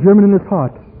reconciled to a German in his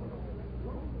heart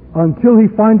until he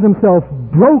finds himself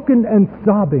broken and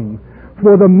sobbing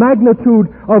for the magnitude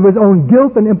of his own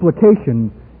guilt and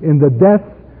implication in the death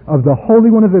of the Holy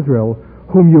One of Israel,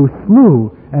 whom you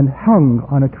slew and hung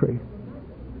on a tree.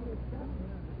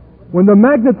 When the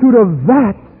magnitude of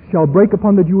that shall break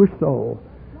upon the Jewish soul,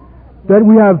 that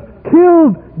we have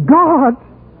killed God,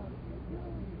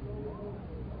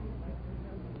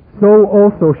 so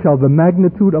also shall the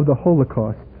magnitude of the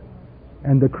Holocaust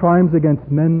and the crimes against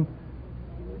men,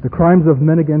 the crimes of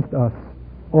men against us,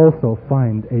 also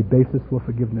find a basis for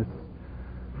forgiveness.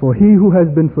 For he who has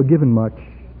been forgiven much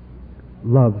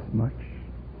loves much.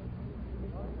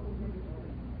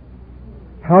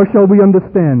 How shall we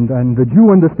understand, and the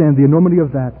Jew understand, the enormity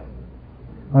of that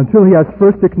until he has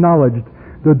first acknowledged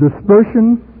the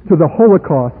dispersion to the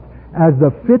Holocaust as the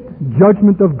fit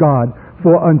judgment of God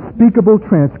for unspeakable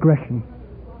transgression?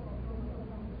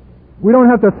 We don't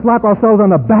have to slap ourselves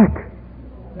on the back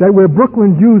that we're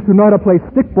Brooklyn Jews who know how to play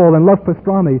stickball and love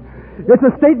pastrami. It's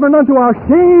a statement unto our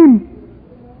shame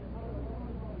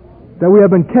that we have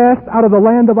been cast out of the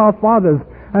land of our fathers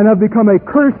and have become a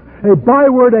curse, a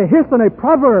byword, a hiss, and a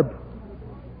proverb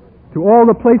to all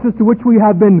the places to which we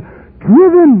have been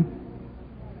driven.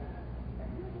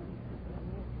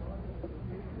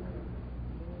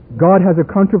 God has a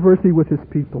controversy with his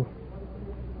people.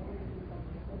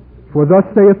 For thus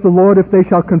saith the Lord, if they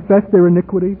shall confess their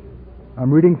iniquity. I'm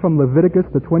reading from Leviticus,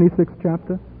 the 26th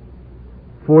chapter,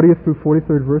 40th through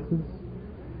 43rd verses.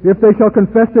 If they shall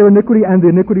confess their iniquity and the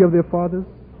iniquity of their fathers,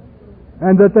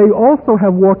 and that they also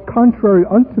have walked contrary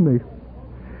unto me,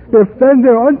 if then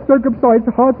their uncircumcised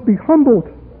hearts be humbled,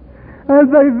 and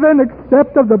they then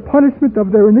accept of the punishment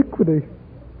of their iniquity,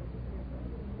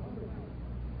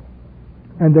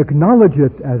 and acknowledge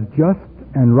it as just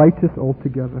and righteous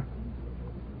altogether,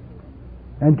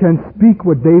 and can speak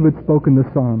what David spoke in the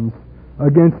Psalms,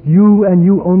 against you and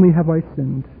you only have I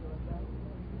sinned,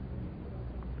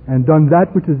 and done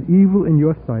that which is evil in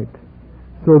your sight,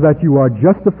 so that you are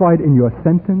justified in your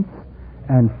sentence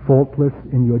and faultless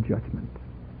in your judgment.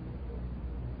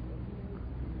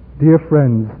 Dear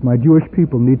friends, my Jewish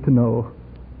people need to know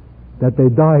that they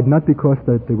died not because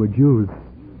that they were Jews,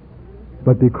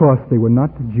 but because they were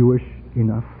not Jewish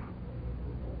enough.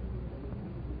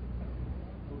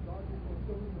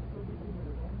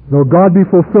 Though God be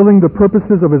fulfilling the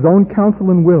purposes of His own counsel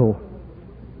and will,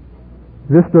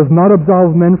 this does not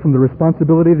absolve men from the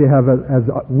responsibility they have as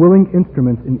willing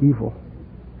instruments in evil.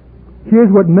 Here's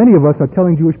what many of us are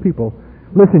telling Jewish people.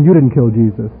 Listen, you didn't kill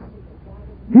Jesus.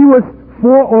 He was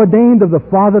foreordained of the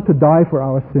Father to die for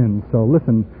our sins. So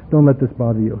listen, don't let this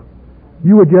bother you.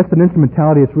 You were just an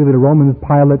instrumentality. It's really the Roman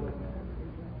Pilate.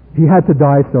 He had to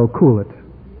die, so cool it.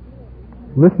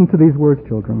 Listen to these words,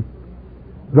 children.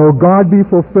 Though God be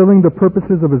fulfilling the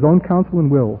purposes of His own counsel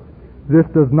and will, this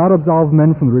does not absolve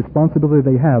men from the responsibility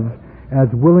they have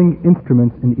as willing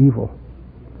instruments in evil.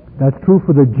 That's true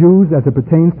for the Jews as it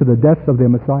pertains to the deaths of their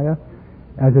Messiah,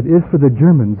 as it is for the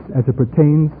Germans as it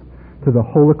pertains to the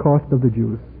Holocaust of the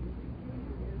Jews.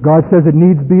 God says it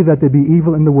needs be that there be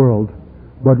evil in the world,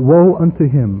 but woe unto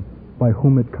him by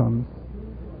whom it comes.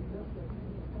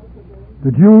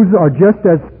 The Jews are just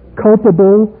as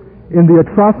culpable in the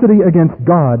atrocity against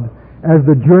God as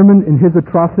the German in his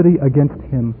atrocity against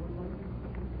him.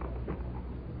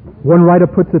 One writer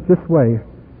puts it this way: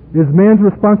 is man's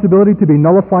responsibility to be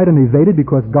nullified and evaded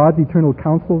because God's eternal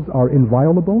counsels are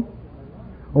inviolable?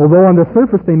 Although on the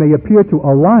surface they may appear to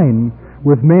align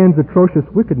with man's atrocious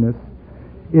wickedness,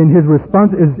 is his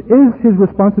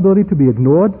responsibility to be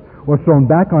ignored or thrown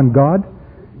back on God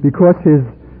because his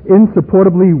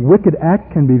insupportably wicked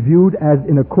act can be viewed as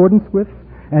in accordance with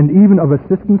and even of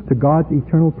assistance to God's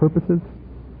eternal purposes?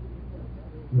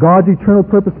 God's eternal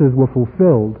purposes were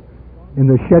fulfilled in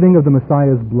the shedding of the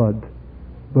Messiah's blood,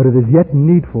 but it is yet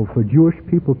needful for Jewish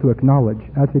people to acknowledge,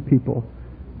 as a people,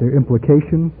 their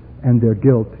implication and their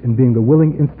guilt in being the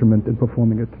willing instrument in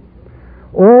performing it.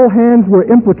 All hands were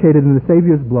implicated in the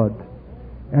Savior's blood,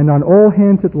 and on all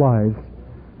hands it lies,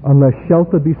 unless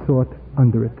shelter be sought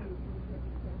under it.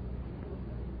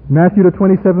 Matthew the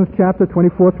 27th chapter,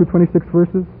 24 through 26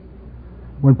 verses.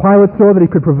 When Pilate saw that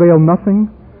he could prevail nothing,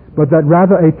 but that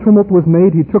rather a tumult was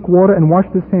made, he took water and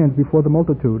washed his hands before the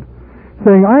multitude,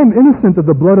 saying, I am innocent of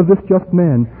the blood of this just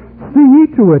man. See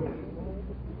ye to it.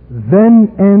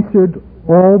 Then answered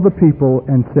all the people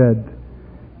and said,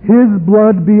 His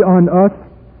blood be on us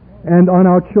and on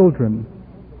our children.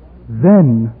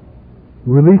 Then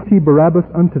released he Barabbas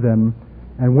unto them,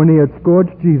 and when he had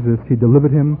scourged Jesus, he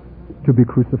delivered him to be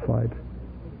crucified.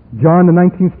 John the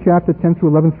 19th chapter, 10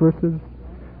 through 11 verses.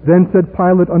 Then said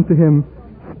Pilate unto him,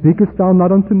 Speakest thou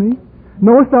not unto me?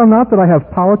 Knowest thou not that I have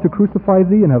power to crucify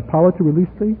thee and have power to release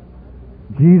thee?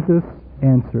 Jesus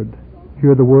answered,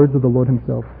 hear the words of the Lord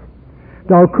himself,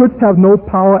 Thou couldst have no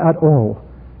power at all,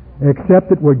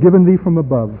 except it were given thee from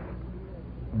above.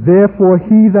 Therefore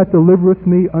he that delivereth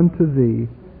me unto thee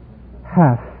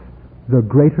hath the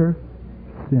greater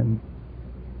sin.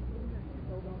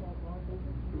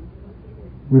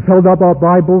 We've held up our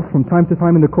Bibles from time to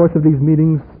time in the course of these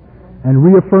meetings and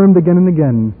reaffirmed again and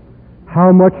again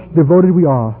how much devoted we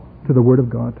are to the Word of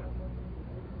God.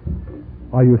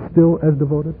 Are you still as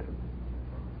devoted?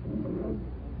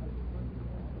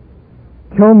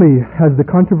 Tell me, has the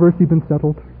controversy been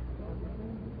settled?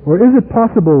 Or is it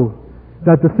possible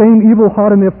that the same evil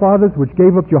heart in their fathers which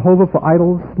gave up Jehovah for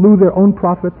idols, slew their own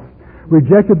prophets,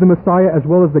 rejected the Messiah as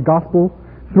well as the gospel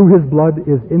through his blood,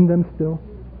 is in them still?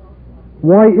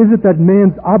 Why is it that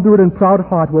man's obdurate and proud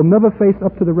heart will never face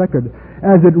up to the record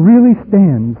as it really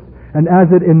stands and as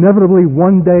it inevitably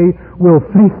one day will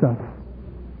face us?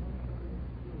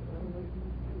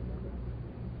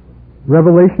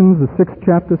 Revelations, the 6th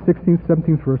chapter, 16th,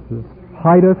 17th verses.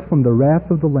 Hide us from the wrath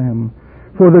of the Lamb,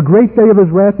 for the great day of his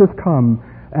wrath is come,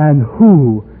 and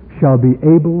who shall be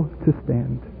able to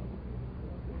stand?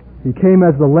 He came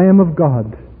as the Lamb of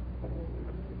God,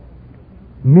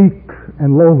 meek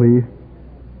and lowly,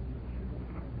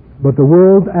 but the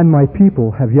world and my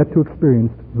people have yet to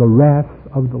experience the wrath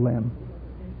of the Lamb.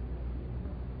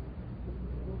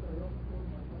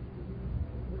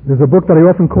 There's a book that I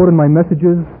often quote in my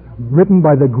messages, written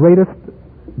by the greatest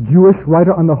Jewish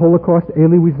writer on the Holocaust,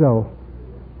 Elie Wiesel,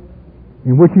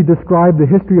 in which he described the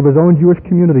history of his own Jewish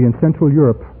community in Central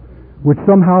Europe, which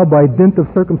somehow by dint of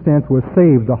circumstance was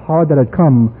saved the horror that had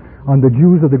come on the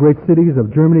Jews of the great cities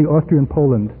of Germany, Austria, and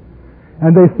Poland.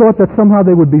 And they thought that somehow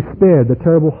they would be spared the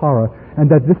terrible horror, and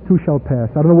that this too shall pass.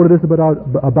 I don't know what it is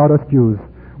about us Jews.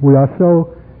 We are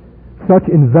such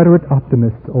inveterate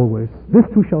optimists always. This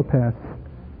too shall pass.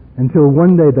 Until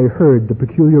one day they heard the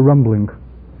peculiar rumbling,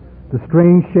 the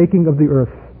strange shaking of the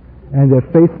earth, and their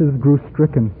faces grew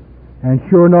stricken. And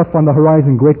sure enough, on the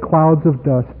horizon, great clouds of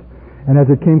dust. And as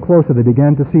it came closer, they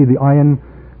began to see the iron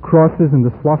crosses and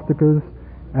the swastikas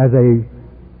as a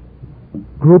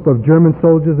group of German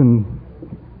soldiers and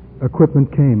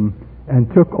equipment came and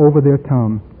took over their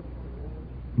town.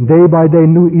 Day by day,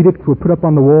 new edicts were put up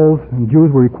on the walls, and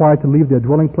Jews were required to leave their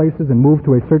dwelling places and move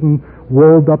to a certain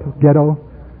walled-up ghetto.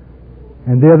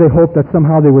 And there they hoped that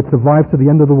somehow they would survive to the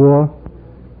end of the war.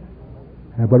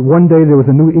 But one day there was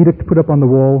a new edict put up on the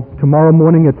wall. Tomorrow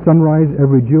morning at sunrise,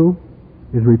 every Jew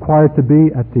is required to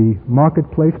be at the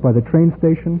marketplace by the train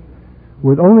station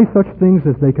with only such things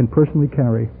as they can personally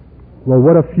carry. Well,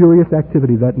 what a furious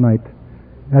activity that night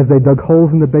as they dug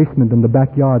holes in the basement and the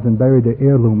backyards and buried their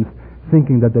heirlooms,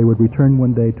 thinking that they would return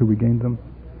one day to regain them.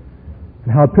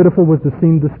 And how pitiful was the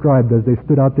scene described as they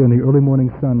stood out there in the early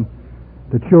morning sun,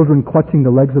 the children clutching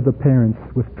the legs of the parents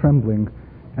with trembling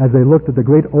as they looked at the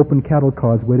great open cattle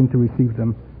cars waiting to receive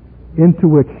them, into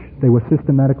which they were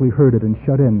systematically herded and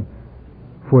shut in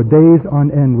for days on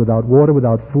end without water,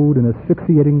 without food, in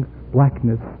asphyxiating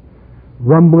blackness,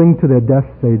 rumbling to their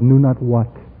deaths they knew not what.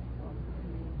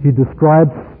 He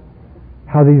describes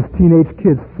how these teenage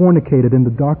kids fornicated in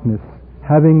the darkness,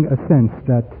 having a sense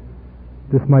that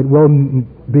this might well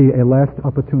be a last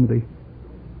opportunity.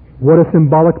 What a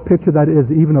symbolic picture that is,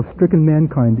 even of stricken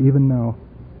mankind, even now,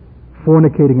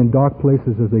 fornicating in dark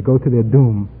places as they go to their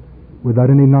doom without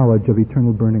any knowledge of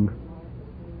eternal burning.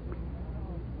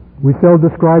 Wiesel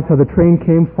describes how the train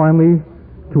came finally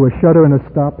to a shudder and a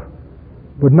stop,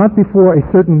 but not before a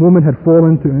certain woman had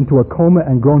fallen into a coma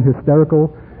and grown hysterical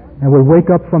and would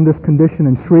wake up from this condition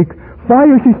and shriek,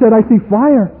 "Fire," she said, "I see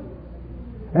fire."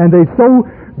 And they so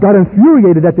got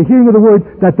infuriated at the hearing of the word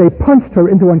that they punched her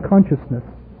into unconsciousness.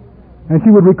 And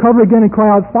she would recover again and cry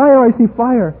out, "Fire, I see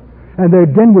fire." And they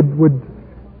again would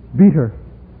beat her.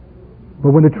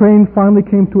 But when the train finally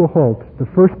came to a halt, the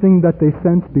first thing that they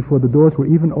sensed before the doors were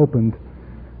even opened,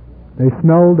 they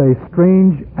smelled a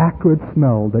strange, acrid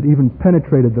smell that even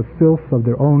penetrated the filth of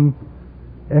their own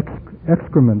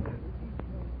excrement.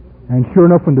 And sure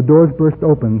enough, when the doors burst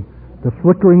open, the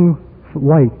flickering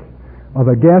light of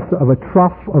a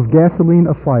trough of gasoline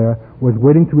afire was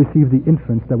waiting to receive the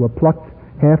infants that were plucked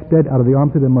half dead out of the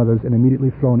arms of their mothers and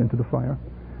immediately thrown into the fire.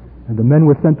 And the men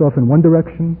were sent off in one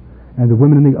direction and the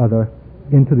women in the other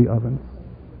into the ovens.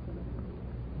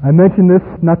 I mention this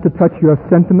not to touch your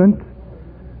sentiment,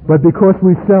 but because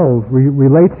Wiesel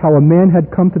relates how a man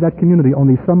had come to that community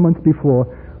only some months before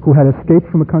who had escaped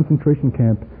from a concentration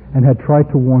camp and had tried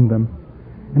to warn them.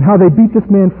 And how they beat this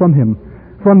man from them,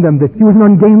 that he was an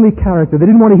ungainly character. They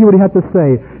didn't want to hear what he had to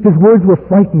say. His words were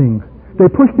frightening. They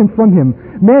pushed him from him.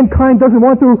 Mankind doesn't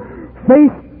want to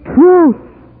face truth.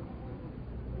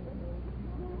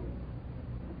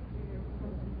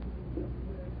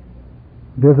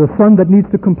 There's a son that needs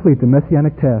to complete the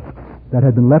messianic tasks that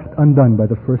had been left undone by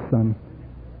the first son.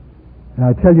 And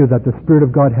I tell you that the Spirit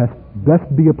of God has best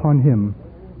be upon him.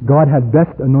 God had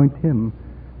best anoint him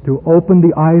to open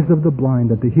the eyes of the blind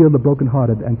and to heal the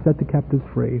brokenhearted and set the captives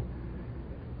free,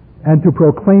 and to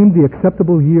proclaim the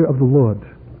acceptable year of the Lord.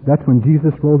 That's when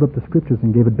Jesus rolled up the scriptures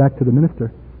and gave it back to the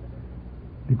minister,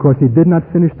 because he did not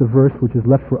finish the verse which is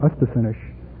left for us to finish.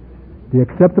 The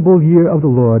acceptable year of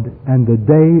the Lord and the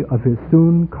day of his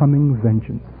soon coming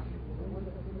vengeance.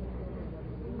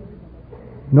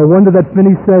 No wonder that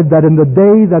Finney said that in the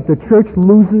day that the church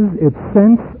loses its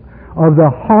sense of the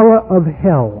horror of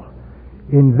hell,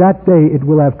 in that day it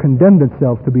will have condemned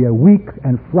itself to be a weak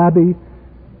and flabby,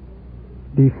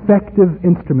 defective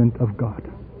instrument of God.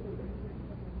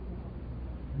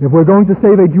 If we're going to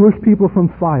save a Jewish people from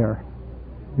fire,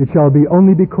 it shall be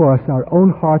only because our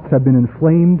own hearts have been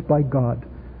inflamed by God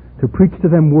to preach to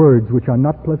them words which are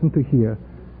not pleasant to hear,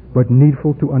 but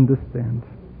needful to understand.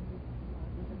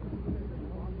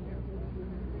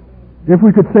 If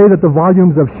we could say that the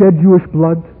volumes of shed Jewish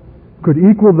blood could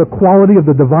equal the quality of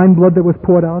the divine blood that was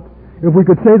poured out, if we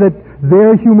could say that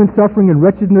their human suffering and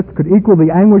wretchedness could equal the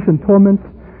anguish and torments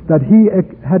that he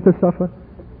had to suffer,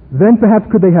 then perhaps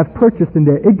could they have purchased in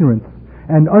their ignorance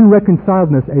and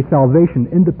unreconciledness a salvation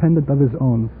independent of his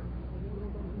own.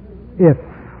 If,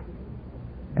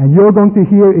 and you're going to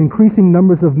hear increasing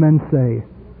numbers of men say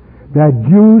that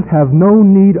Jews have no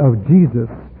need of Jesus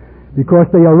because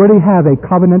they already have a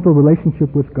covenantal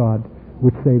relationship with God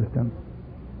which saves them.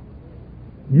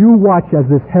 You watch as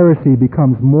this heresy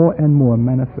becomes more and more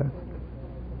manifest.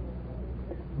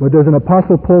 But there's an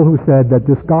Apostle Paul who said that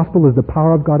this gospel is the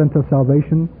power of God unto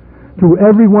salvation to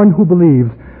everyone who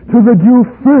believes, to the Jew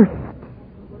first,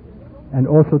 and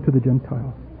also to the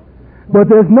Gentile. But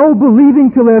there's no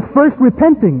believing till there's first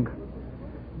repenting,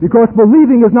 because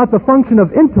believing is not the function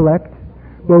of intellect,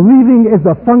 believing is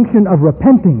the function of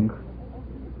repenting.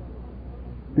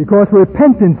 Because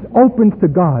repentance opens to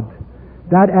God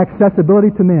that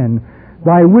accessibility to men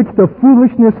by which the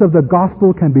foolishness of the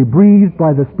gospel can be breathed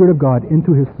by the Spirit of God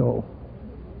into his soul.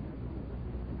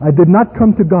 I did not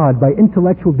come to God by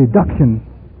intellectual deduction,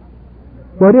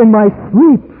 but in my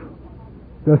sleep,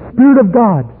 the Spirit of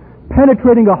God,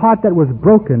 penetrating a heart that was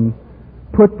broken,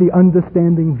 put the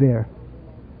understanding there.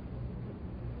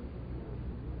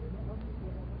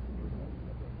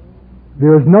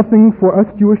 There is nothing for us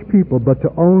Jewish people but to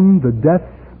own the death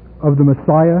of the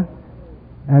Messiah,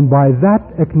 and by that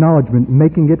acknowledgement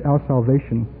making it our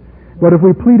salvation. But if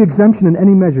we plead exemption in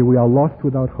any measure, we are lost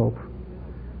without hope.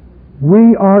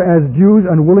 We are, as Jews,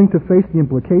 unwilling to face the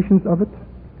implications of it,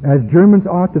 as Germans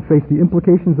are to face the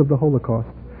implications of the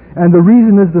Holocaust. And the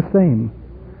reason is the same.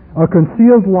 A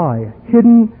concealed lie,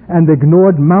 hidden and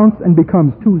ignored, mounts and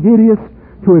becomes too hideous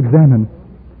to examine.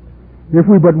 If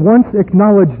we but once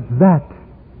acknowledge that,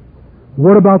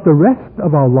 what about the rest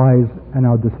of our lies and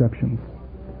our deceptions?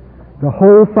 The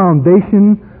whole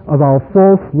foundation of our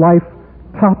false life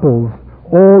topples.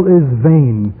 All is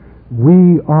vain.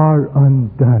 We are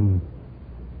undone.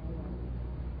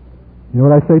 You know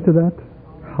what I say to that?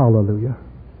 Hallelujah.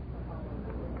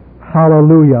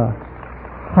 Hallelujah.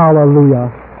 Hallelujah.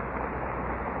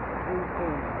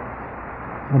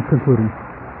 I'm concluding.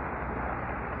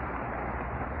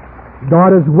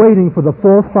 God is waiting for the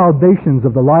false foundations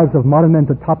of the lives of modern men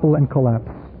to topple and collapse.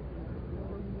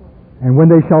 And when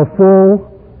they shall fall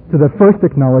to the first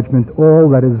acknowledgement, all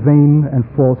that is vain and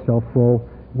false shall fall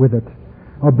with it.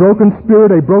 A broken spirit,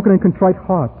 a broken and contrite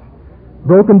heart,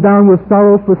 broken down with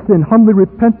sorrow for sin, humbly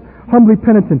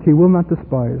penitent, he will not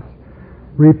despise.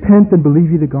 Repent and believe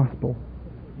ye the gospel.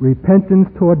 Repentance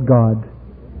toward God,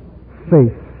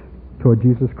 faith toward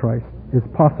Jesus Christ is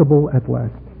possible at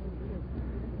last.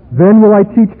 Then will I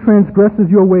teach transgressors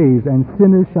your ways, and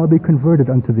sinners shall be converted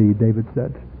unto thee, David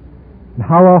said. And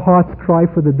how our hearts cry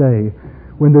for the day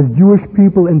when the Jewish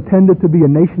people, intended to be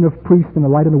a nation of priests and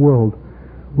a light in the world,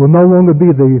 will no longer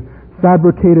be the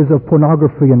fabricators of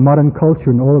pornography and modern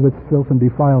culture and all of its filth and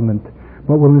defilement,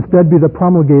 but will instead be the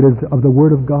promulgators of the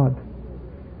Word of God.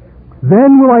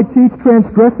 Then will I teach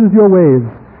transgressors your ways,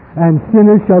 and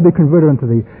sinners shall be converted unto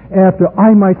thee, after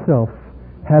I myself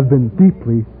have been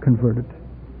deeply converted.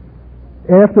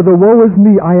 After the woe is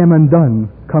me, I am undone,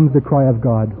 comes the cry of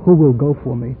God. Who will go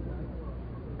for me?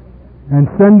 And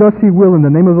send us he will in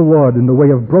the name of the Lord in the way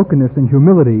of brokenness and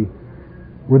humility,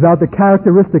 without the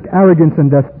characteristic arrogance and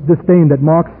disdain that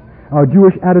marks our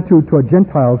Jewish attitude toward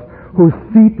Gentiles, whose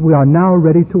feet we are now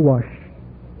ready to wash.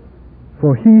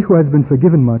 For he who has been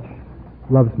forgiven much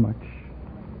loves much.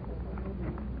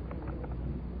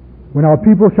 When our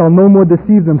people shall no more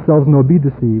deceive themselves nor be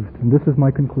deceived, and this is my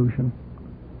conclusion,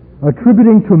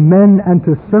 attributing to men and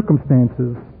to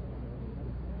circumstances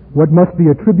what must be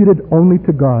attributed only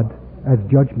to God as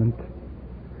judgment,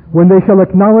 when they shall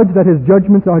acknowledge that his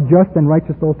judgments are just and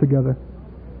righteous altogether,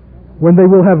 when they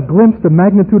will have glimpsed the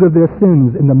magnitude of their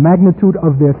sins in the magnitude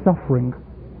of their suffering,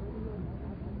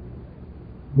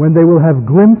 when they will have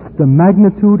glimpsed the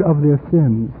magnitude of their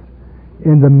sins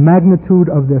in the magnitude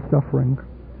of their suffering,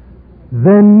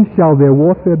 then shall their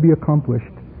warfare be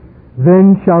accomplished.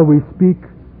 Then shall we speak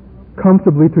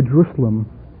comfortably to Jerusalem.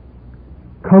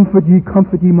 Comfort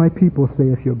ye my people,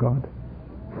 saith your God.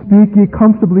 Speak ye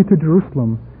comfortably to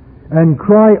Jerusalem, and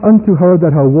cry unto her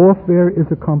that her warfare is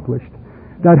accomplished,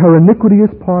 that her iniquity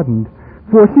is pardoned,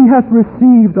 for she hath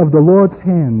received of the Lord's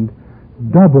hand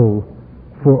double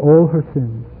for all her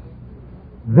sins.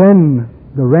 Then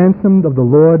the ransomed of the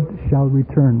Lord shall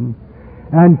return,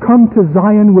 and come to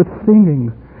Zion with singing,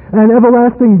 and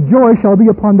everlasting joy shall be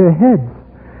upon their heads,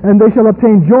 and they shall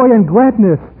obtain joy and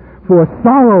gladness, for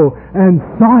sorrow and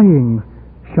sighing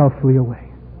shall flee away.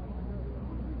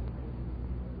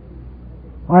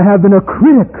 I have been a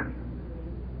critic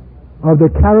of the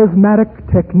charismatic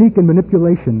technique and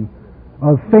manipulation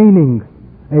of feigning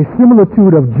a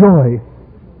similitude of joy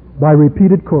by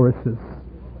repeated choruses.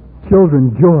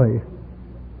 Children, joy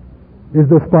is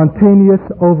the spontaneous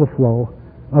overflow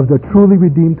of the truly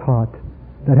redeemed heart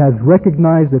that has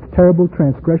recognized its terrible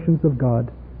transgressions of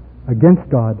God, against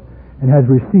God, and has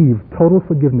received total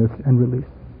forgiveness and release.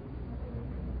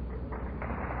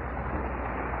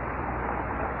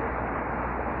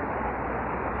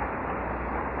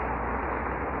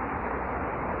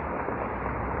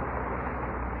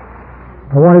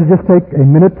 I want to just take a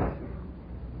minute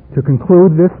to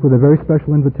conclude this with a very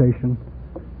special invitation.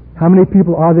 How many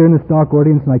people are there in this dark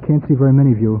audience, and I can't see very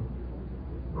many of you,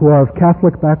 who are of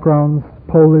Catholic backgrounds,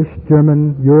 Polish,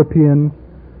 German, European,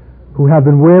 who have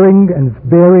been wearing and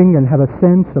bearing and have a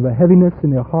sense of a heaviness in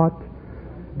their heart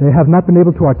They have not been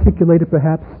able to articulate it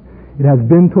perhaps. It has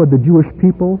been toward the Jewish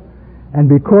people, and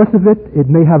because of it, it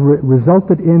may have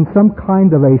resulted in some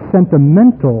kind of a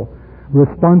sentimental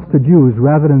response to Jews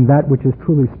rather than that which is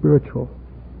truly spiritual.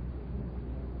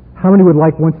 How many would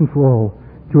like once and for all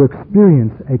to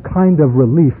experience a kind of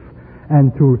relief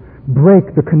and to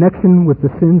break the connection with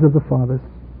the sins of the fathers?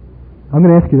 I'm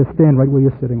going to ask you to stand right where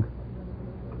you're sitting.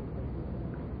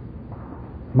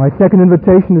 My second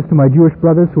invitation is to my Jewish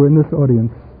brothers who are in this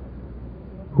audience,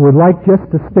 who would like just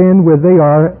to stand where they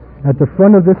are at the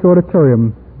front of this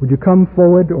auditorium. Would you come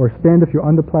forward or stand if you're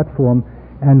on the platform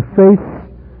and face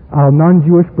our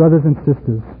non-Jewish brothers and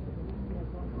sisters?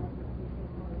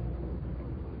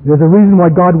 There's a reason why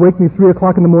God waked me 3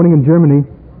 o'clock in the morning in Germany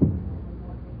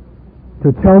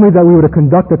to tell me that we were to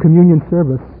conduct a communion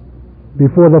service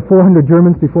before the 400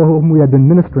 Germans before whom we had been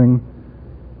ministering.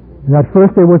 And at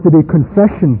first there was to be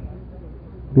confession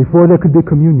before there could be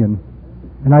communion.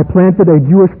 And I planted a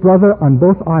Jewish brother on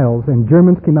both aisles, and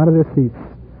Germans came out of their seats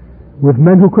with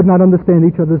men who could not understand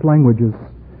each other's languages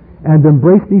and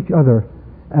embraced each other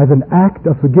as an act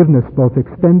of forgiveness, both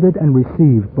extended and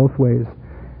received both ways.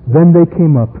 Then they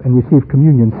came up and received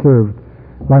communion served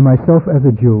by myself as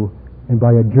a Jew and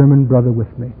by a German brother with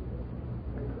me.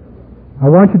 I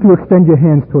want you to extend your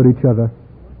hands toward each other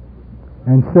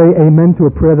and say amen to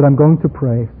a prayer that I'm going to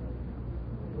pray,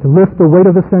 to lift the weight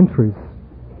of the centuries,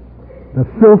 the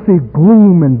filthy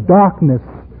gloom and darkness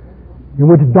in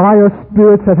which dire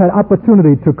spirits have had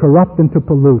opportunity to corrupt and to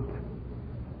pollute.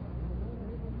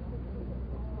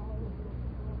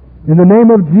 In the name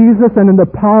of Jesus and in the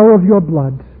power of your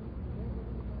blood,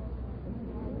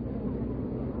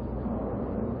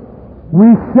 we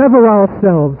sever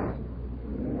ourselves.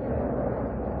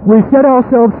 We set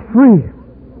ourselves free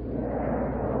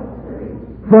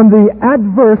from the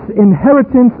adverse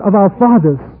inheritance of our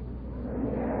fathers.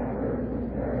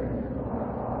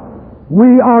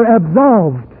 We are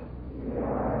absolved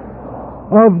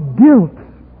of guilt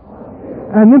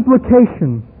and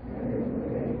implication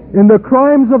in the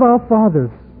crimes of our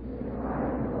fathers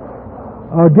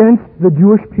against the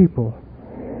Jewish people.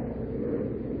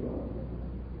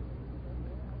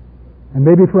 And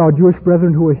maybe for our Jewish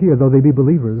brethren who are here, though they be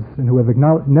believers and who have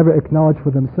never acknowledged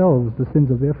for themselves the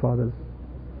sins of their fathers.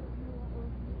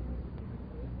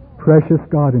 Precious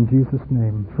God, in Jesus'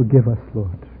 name, forgive us,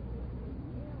 Lord.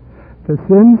 The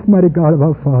sins, mighty God, of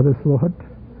our fathers, Lord,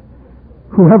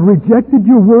 who have rejected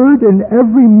your word in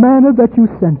every manner that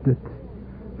you sent it,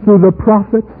 through the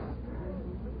prophets,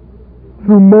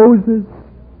 through Moses,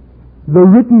 the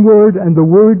written word and the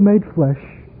word made flesh.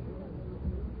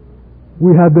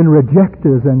 We have been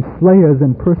rejectors and slayers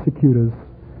and persecutors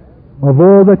of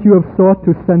all that you have sought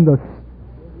to send us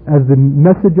as the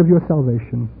message of your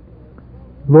salvation.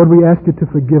 Lord, we ask you to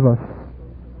forgive us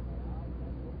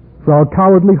for our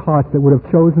cowardly hearts that would have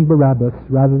chosen Barabbas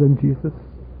rather than Jesus.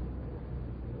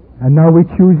 And now we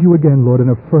choose you again, Lord,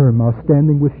 and affirm our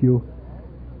standing with you,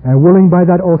 and willing by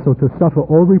that also to suffer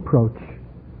all reproach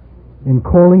in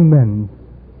calling men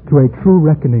to a true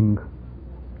reckoning,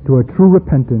 to a true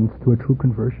repentance, to a true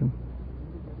conversion.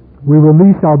 We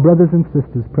release our brothers and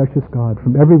sisters, precious God,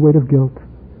 from every weight of guilt,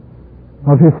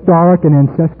 of historic and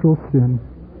ancestral sin.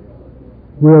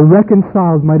 We are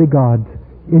reconciled, mighty God,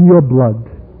 in your blood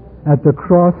at the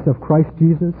cross of Christ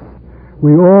Jesus.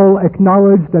 We all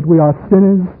acknowledge that we are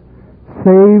sinners,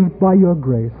 saved by your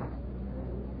grace,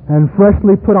 and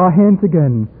freshly put our hands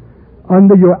again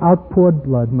under your outpoured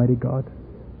blood, mighty God.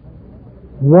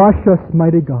 Wash us,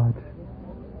 mighty God,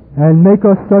 and make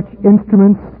us such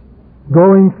instruments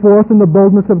going forth in the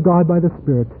boldness of God by the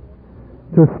Spirit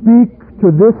to speak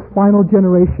to this final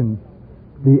generation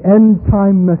the end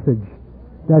time message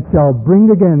that shall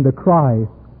bring again the cry,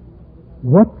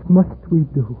 what must we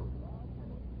do?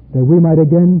 That we might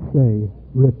again say,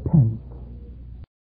 repent.